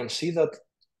mushrooms, we can see that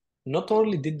not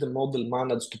only did the model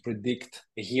manage to predict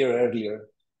a year earlier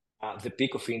the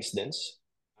peak of incidents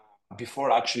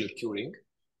before actually occurring,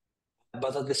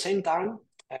 but at the same time,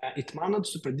 it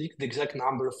managed to predict the exact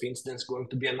number of incidents going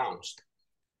to be announced,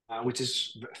 which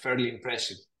is fairly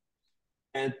impressive.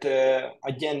 And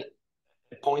again,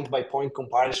 a point-by-point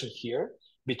comparison here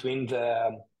between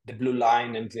the blue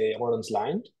line and the orange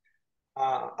line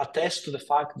attests to the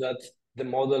fact that the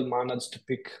model managed to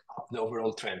pick up the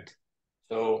overall trend.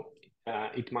 So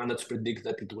it managed to predict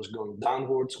that it was going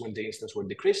downwards when the incidents were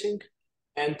decreasing,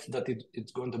 and that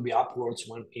it's going to be upwards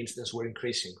when incidents were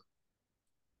increasing.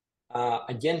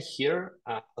 Again here,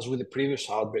 as with the previous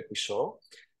outbreak we saw,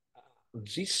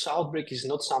 this outbreak is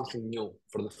not something new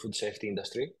for the food safety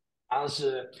industry, as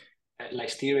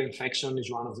listeria infection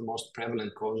is one of the most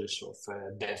prevalent causes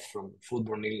of death from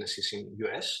foodborne illnesses in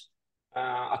US,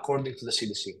 according to the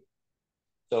CDC.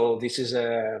 So this is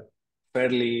a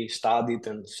fairly studied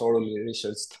and thoroughly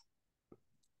researched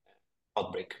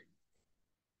outbreak.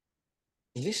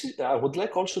 I would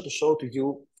like also to show to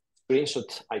you a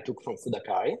screenshot I took from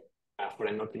Fudakai for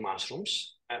enoki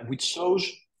mushrooms, which shows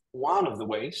one of the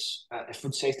ways a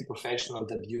food safety professional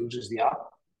that uses the app,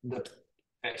 that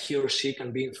he or she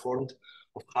can be informed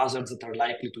of hazards that are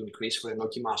likely to increase for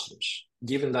enoki mushrooms,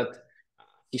 given that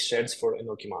he searched for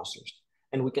enoki mushrooms.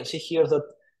 And we can see here that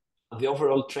the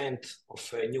overall trend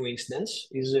of new incidents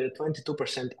is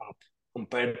 22% up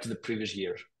compared to the previous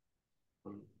year.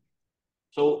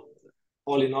 So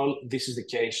all in all, this is the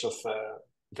case of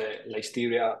the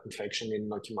Listeria infection in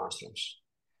gnocchi mushrooms.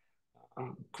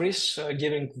 Chris,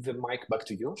 giving the mic back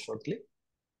to you shortly.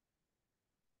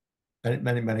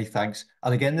 Many thanks.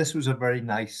 And again, this was a very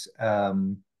nice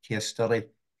case study.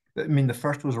 I mean, the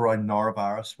first was around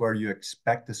norovirus, where you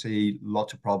expect to see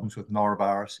lots of problems with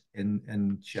norovirus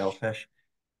in shellfish.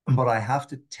 But I have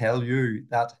to tell you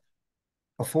that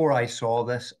before I saw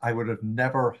this, I would have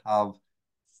never have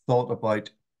thought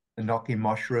about gnocchi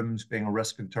mushrooms being a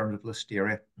risk in terms of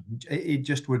listeria. It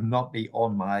just would not be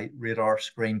on my radar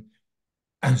screen.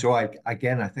 And so I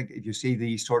think if you see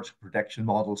these sorts of prediction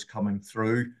models coming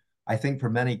through, I think for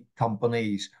many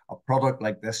companies, a product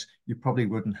like this, you probably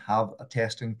wouldn't have a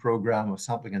testing program, a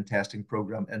sampling and testing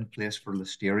program in place for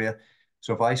listeria.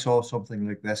 So if I saw something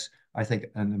like this, I think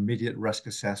an immediate risk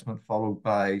assessment followed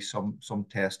by some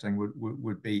testing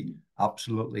would be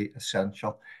absolutely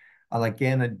essential. And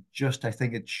again, I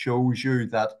think it shows you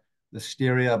that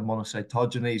Listeria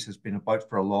monocytogenes has been about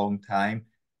for a long time.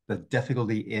 The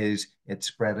difficulty is it's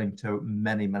spreading to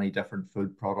many different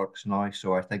food products now.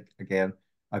 So I think, again,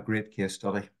 a great case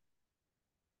study.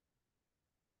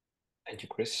 Thank you,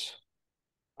 Chris.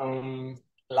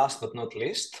 Last but not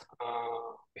least,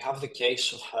 we have the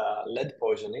case of lead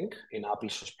poisoning in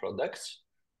applesauce products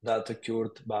that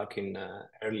occurred back in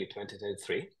early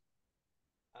 2023.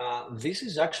 This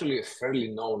is actually a fairly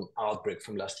known outbreak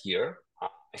from last year.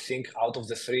 I think out of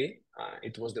the three,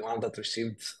 it was the one that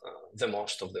received the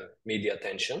most of the media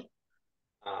attention.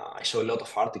 I saw a lot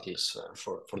of articles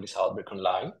for this outbreak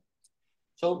online.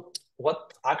 So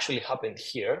what actually happened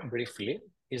here, briefly,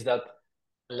 is that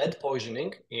lead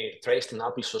poisoning traced in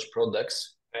applesauce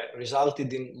products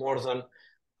resulted in more than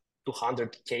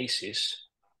 200 cases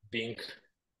being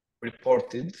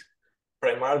reported,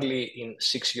 primarily in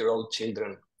 6-year-old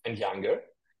children and younger,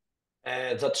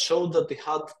 that showed that they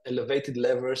had elevated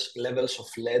levels of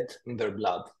lead in their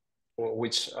blood,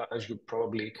 which, as you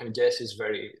probably can guess, it's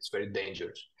very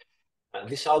dangerous.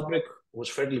 This outbreak was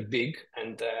fairly big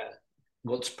and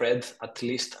got spread at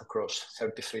least across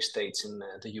 33 states in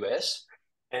the US,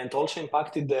 and also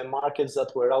impacted the markets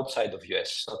that were outside of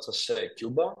US, such as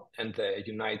Cuba and the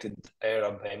United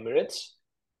Arab Emirates,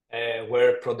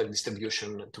 where product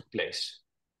distribution took place.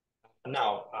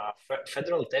 Now,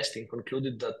 federal testing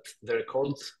concluded that the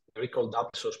recalled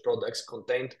applesauce products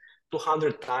contained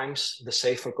 200 times the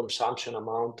safe for consumption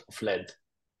amount of lead.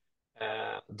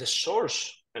 The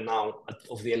source now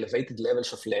of the elevated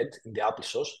levels of lead in the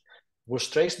applesauce was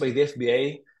traced by the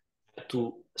FBI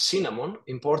to cinnamon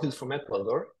imported from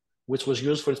Ecuador, which was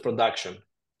used for its production.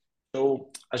 So,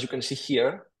 as you can see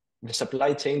here, the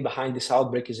supply chain behind this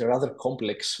outbreak is a rather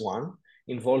complex one,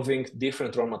 involving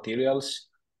different raw materials,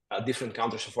 different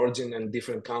countries of origin, and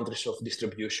different countries of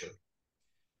distribution.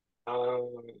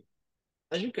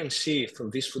 As you can see from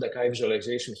this food archive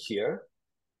visualization here,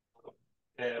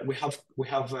 we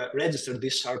have registered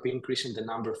this sharp increase in the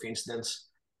number of incidents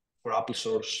for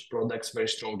applesauce products very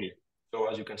strongly. So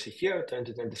as you can see here,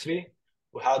 2023,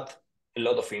 we had a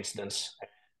lot of incidents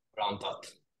around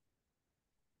that.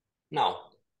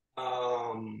 Now,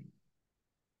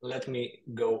 let me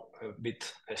go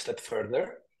a step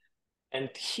further. And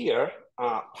here,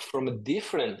 from a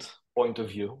different point of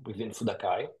view within Food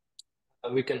Akai,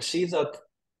 we can see that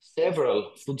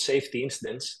several food safety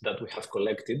incidents that we have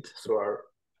collected through our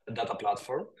data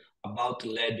platform about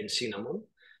lead in cinnamon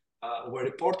were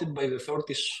reported by the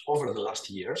authorities over the last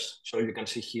years. So you can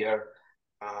see here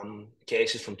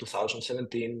cases from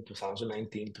 2017,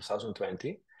 2019,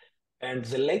 2020, and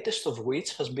the latest of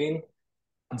which has been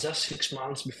just 6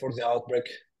 months before the outbreak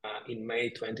in May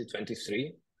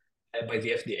 2023 by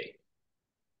the FDA.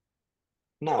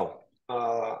 Now,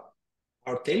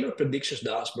 our tailored predictions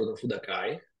dashboard on Food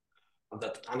Akai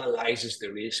that analyzes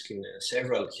the risk in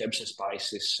several herbs and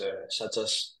spices such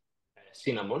as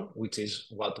cinnamon, which is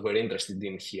what we're interested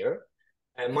in here,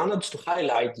 managed to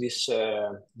highlight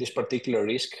this particular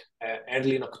risk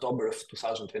early in October of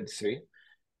 2023,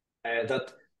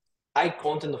 that high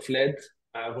content of lead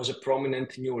was a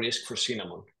prominent new risk for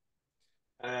cinnamon.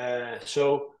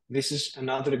 So this is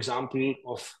another example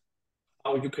of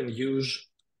how you can use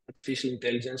artificial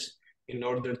intelligence in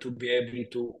order to be able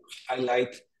to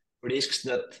highlight risks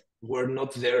that were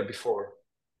not there before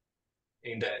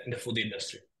in the food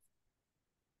industry.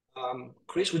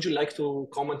 Chris, would you like to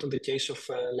comment on the case of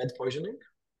lead poisoning?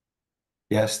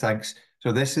 Yes, thanks.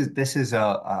 So this is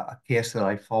a case that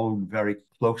I followed very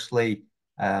closely.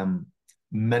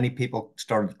 Many people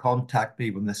started to contact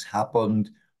me when this happened,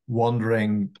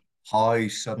 wondering how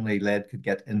suddenly lead could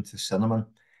get into cinnamon.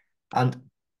 And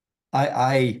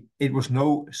it was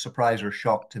no surprise or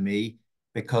shock to me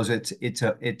because it's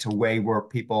a way where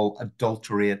people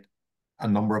adulterate a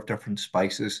number of different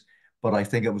spices. But I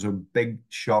think it was a big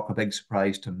shock, a big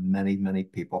surprise to many, many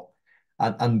people.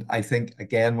 And I think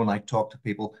again, when I talk to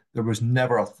people, there was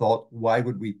never a thought, why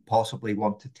would we possibly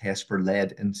want to test for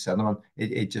lead in cinnamon?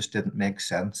 It just didn't make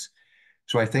sense.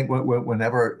 So I think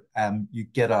whenever you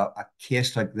get a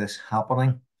case like this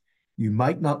happening, you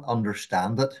might not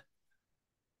understand it.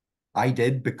 I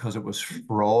did because it was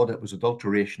fraud, it was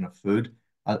adulteration of food,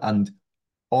 and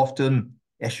often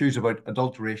issues about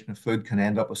adulteration of food can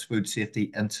end up as food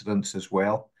safety incidents as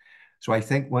well. So I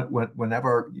think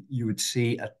whenever you would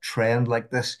see a trend like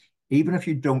this, even if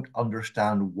you don't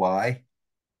understand why,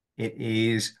 it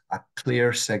is a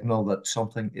clear signal that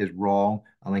something is wrong.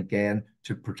 And again,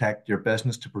 to protect your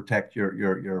business, to protect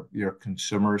your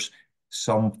consumers,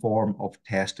 some form of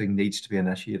testing needs to be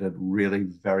initiated really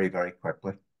very, very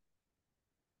quickly.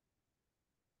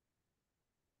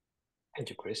 Thank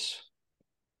you, Chris.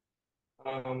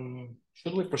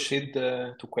 Should we proceed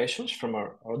to questions from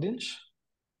our audience?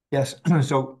 Yes.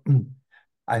 So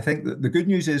I think that the good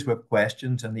news is with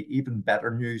questions, and the even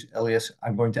better news, Ilias,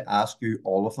 I'm going to ask you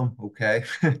all of them, okay?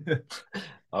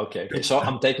 Okay, okay. So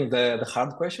I'm taking the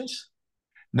hard questions.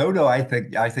 No, no, I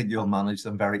think you'll manage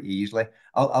them very easily.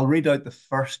 I'll read out the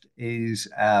first is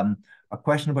a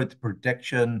question about the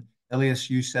prediction. Ilias,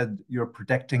 you said you're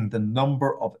predicting the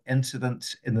number of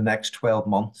incidents in the next 12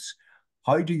 months.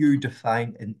 How do you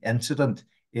define an incident?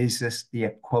 Is this the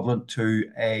equivalent to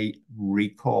a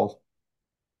recall?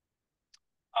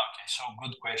 Okay, so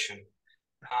good question.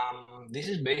 This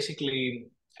is basically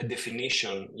a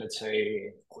definition, let's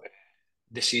say,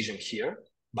 decision here.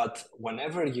 But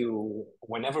whenever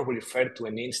we refer to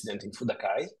an incident in food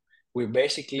Akai, we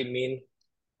basically mean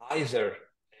either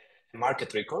a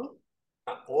market recall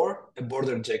or a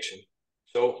border rejection.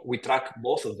 So we track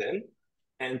both of them,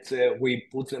 and we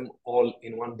put them all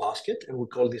in one basket, and we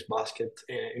call this basket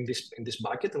in this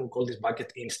bucket, and we call this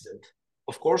bucket incident.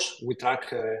 Of course, we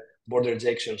track border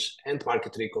rejections and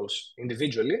market recalls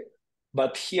individually,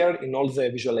 but here in all the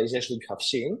visualizations we have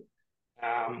seen,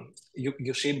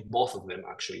 you see both of them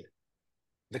actually.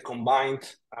 The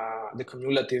combined, the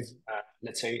cumulative,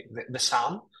 let's say the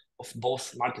sum of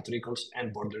both market recalls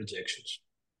and border rejections.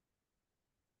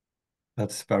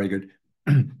 That's very good.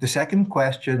 The second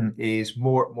question is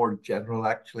more general,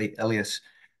 actually, Elias,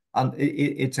 and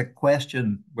it's a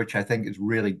question which I think is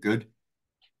really good.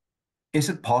 Is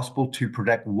it possible to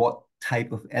predict what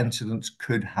type of incidents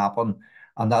could happen?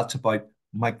 And that's about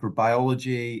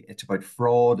microbiology, it's about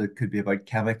fraud, it could be about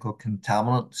chemical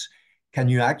contaminants. Can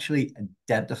you actually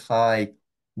identify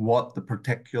what the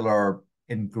particular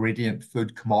ingredient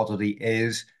food commodity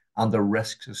is and the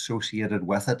risks associated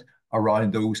with it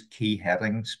around those key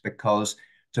headings? Because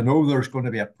to know there's going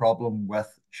to be a problem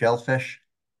with shellfish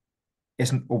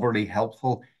isn't overly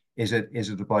helpful. Is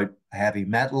it about heavy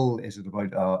metal? Is it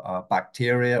about a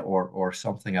bacteria or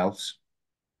something else?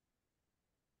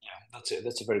 Yeah,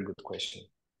 that's a very good question.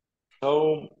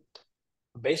 So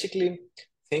basically,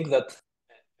 think that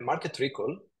a market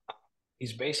recall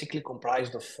is basically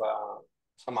comprised of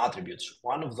some attributes.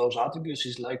 One of those attributes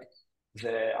is like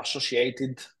the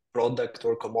associated product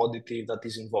or commodity that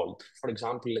is involved. For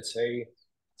example, let's say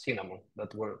cinnamon,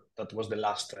 that was the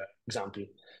last example.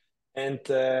 And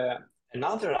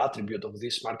another attribute of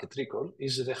this market recall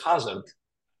is the hazard,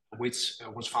 which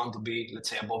was found to be, let's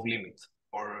say, above limit,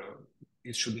 or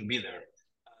it shouldn't be there.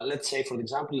 Let's say, for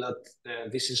example,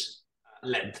 that this is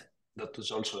lead. That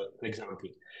was also an example.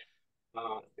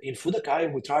 In Food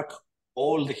Akai, we track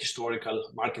all the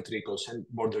historical market recalls and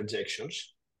border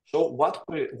rejections. So what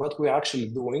we're actually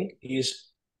doing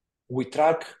is we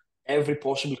track every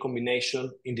possible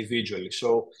combination individually.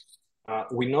 So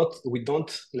we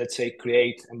don't, let's say,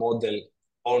 create a model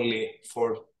only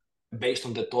for based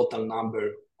on the total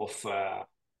number of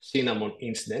cinnamon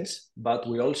incidents, but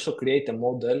we also create a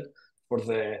model for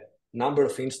the number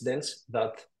of incidents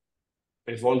that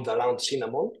revolved around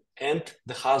cinnamon and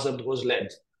the hazard was lead,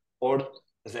 or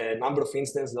the number of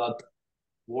incidents that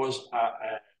was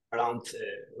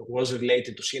was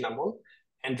related to cinnamon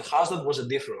and the hazard was a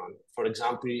different one. For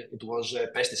example, it was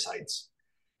pesticides.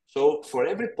 So for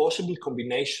every possible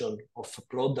combination of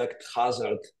product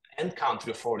hazard and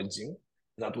country of origin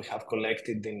that we have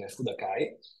collected in Food Akai,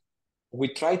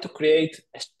 we try to create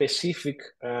a specific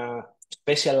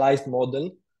specialized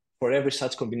model for every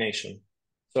such combination.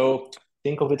 So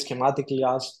think of it schematically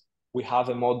as we have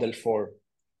a model for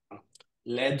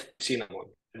lead cinnamon,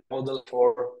 a model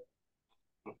for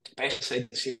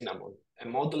pesticide cinnamon, a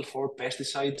model for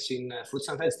pesticides in fruits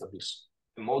and vegetables,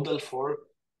 a model for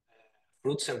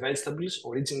fruits and vegetables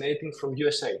originating from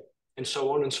USA, and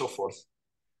so on and so forth.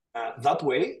 That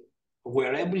way,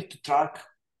 we're able to track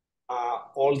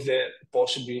all the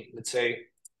possible, let's say,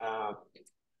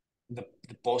 the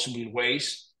possible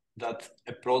ways that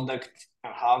a product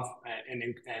have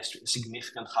a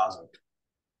significant hazard.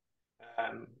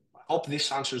 I hope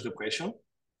this answers the question.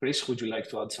 Chris, would you like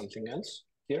to add something else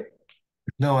here?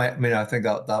 No, I mean, I think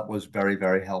that that was very,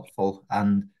 very helpful.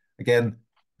 And again,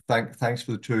 thanks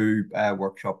for the two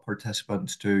workshop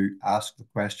participants to ask the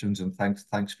questions, and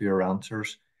thanks for your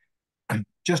answers.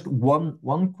 Just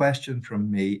one question from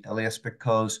me, Elias,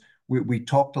 because we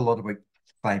talked a lot about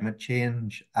climate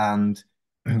change and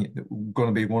going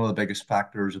to be one of the biggest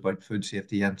factors about food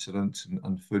safety incidents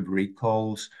and food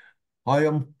recalls. How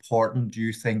important do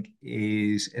you think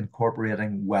is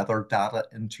incorporating weather data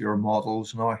into your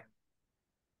models now?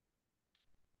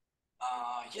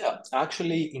 Yeah,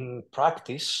 actually, in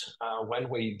practice, when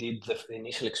we did the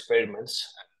initial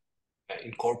experiments,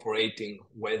 incorporating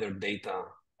weather data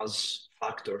as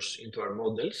factors into our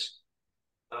models,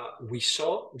 we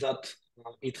saw that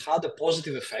it had a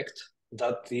positive effect.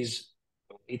 That is,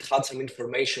 it had some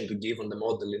information to give on the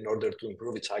model in order to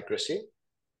improve its accuracy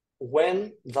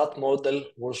when that model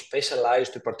was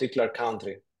specialized to a particular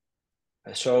country.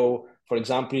 So, for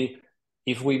example,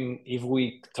 if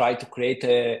we try to create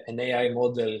an AI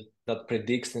model that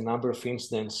predicts the number of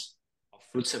incidents of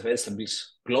fruits and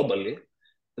vegetables globally,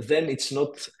 then it's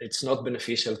not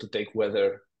beneficial to take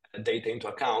weather data into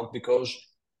account, because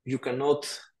you cannot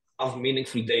have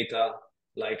meaningful data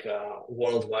like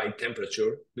worldwide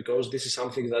temperature, because this is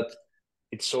something that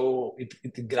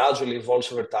it gradually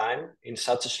evolves over time in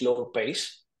such a slow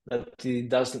pace that it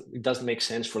doesn't make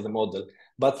sense for the model.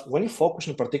 But when you focus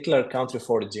on a particular country of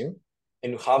origin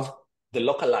and you have the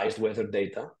localized weather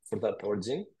data for that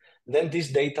origin, then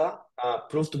this data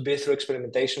proved to be through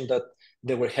experimentation that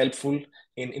they were helpful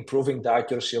in improving the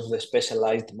accuracy of the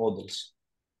specialized models.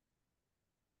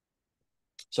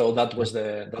 So that was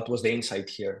the insight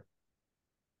here.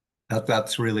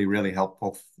 That's really, really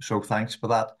helpful. So thanks for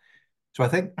that. So I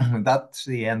think that's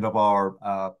the end of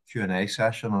our Q&A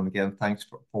session. And again, thanks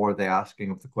for the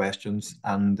asking of the questions.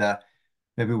 And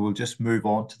maybe we'll just move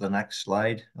on to the next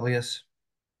slide, Elias.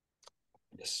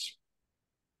 Yes.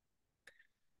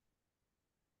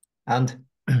 And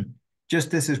just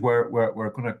this is where we're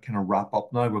going to kind of wrap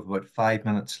up now with about 5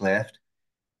 minutes left.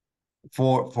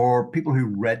 For people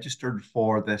who registered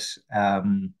for this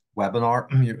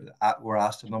webinar, we're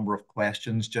asked a number of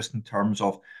questions just in terms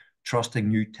of trusting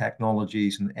new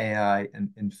technologies and AI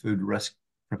in food risk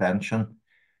prevention.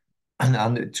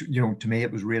 And it, to me,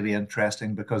 it was really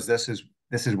interesting because this is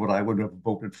what I would have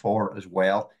voted for as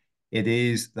well. It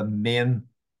is the main,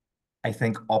 I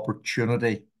think,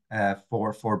 opportunity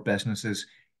for businesses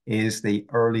is the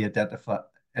early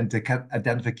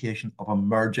identification of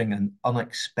emerging and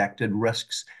unexpected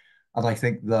risks. And I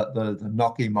think that the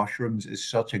gnocchi mushrooms is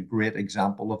such a great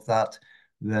example of that.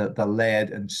 The lead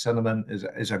and cinnamon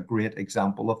is a great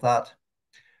example of that.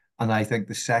 And I think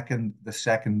the second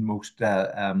most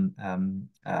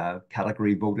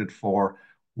category voted for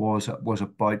was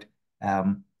about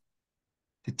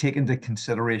to take into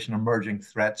consideration emerging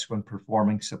threats when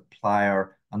performing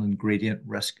supplier and ingredient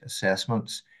risk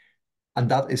assessments. And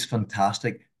that is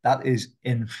fantastic. That is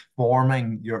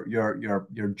informing your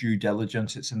due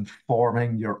diligence. It's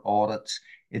informing your audits.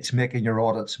 It's making your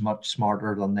audits much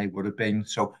smarter than they would have been.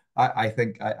 So I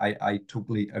think I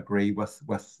totally agree with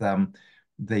what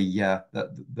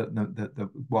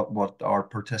our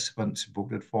participants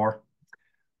voted for.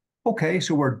 Okay,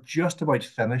 so we're just about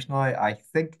finished now. I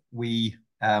think we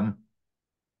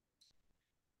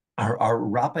are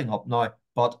wrapping up now,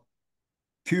 but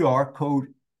QR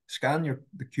code, scan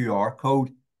the QR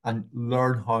code and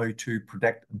learn how to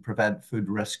predict and prevent food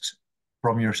risks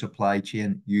from your supply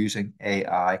chain using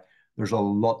AI. There's a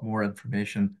lot more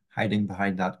information hiding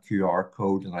behind that QR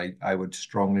code, and I would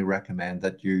strongly recommend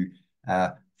that you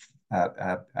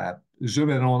zoom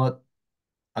in on it,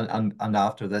 and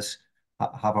after this,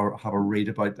 have a read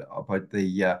about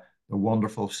the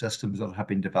wonderful systems that have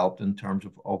been developed in terms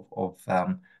of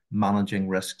managing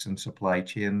risks and supply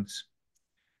chains.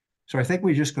 So I think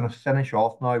we're just going to finish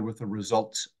off now with the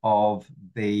results of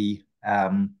the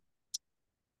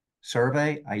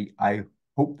survey. I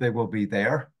hope they will be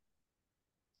there.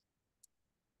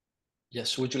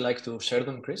 Yes, would you like to share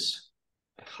them, Chris?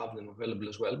 I have them available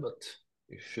as well, but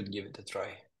you should give it a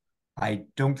try. I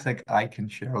don't think I can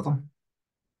share them.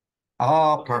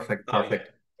 Ah, perfect,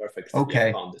 perfect. Yeah, perfect. Okay.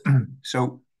 Yeah, found it.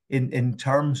 So in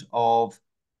terms of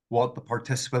what the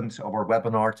participants of our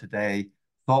webinar today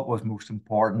thought was most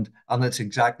important, and it's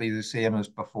exactly the same as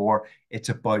before. It's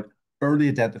about early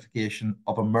identification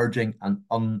of emerging and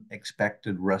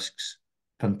unexpected risks.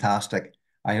 Fantastic.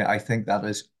 I think that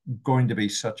is going to be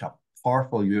such a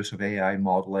powerful use of AI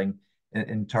modeling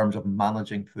in terms of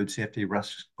managing food safety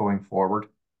risks going forward.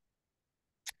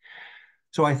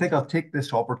 So I think I'll take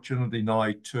this opportunity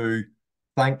now to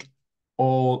thank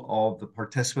all of the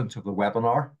participants of the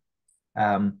webinar.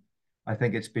 I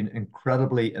think it's been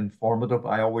incredibly informative.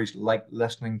 I always like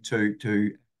listening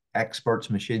to experts,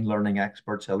 machine learning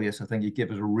experts. Ilias, I think you gave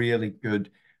us a really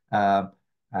good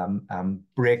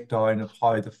breakdown of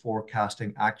how the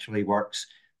forecasting actually works.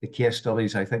 The case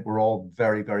studies, I think, were all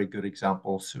very, very good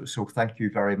examples. So thank you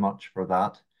very much for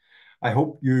that. I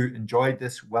hope you enjoyed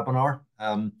this webinar.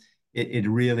 It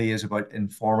really is about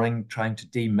informing, trying to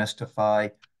demystify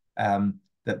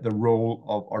the role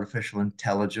of artificial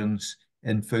intelligence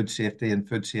in food safety and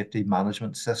food safety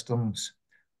management systems.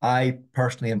 I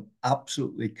personally am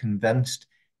absolutely convinced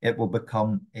it will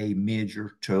become a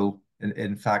major tool.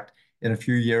 In fact, in a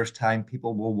few years' time,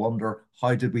 people will wonder,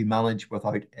 how did we manage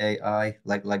without AI,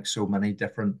 like so many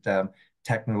different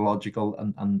technological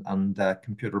and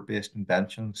computer-based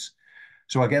inventions?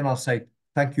 So again, I'll say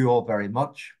thank you all very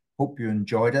much. Hope you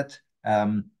enjoyed it.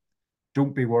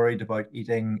 Don't be worried about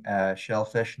eating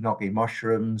shellfish, gnocchi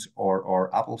mushrooms, or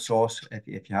applesauce.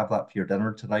 If you have that for your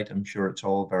dinner tonight, I'm sure it's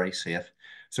all very safe.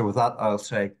 So with that, I'll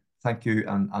say thank you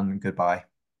and goodbye.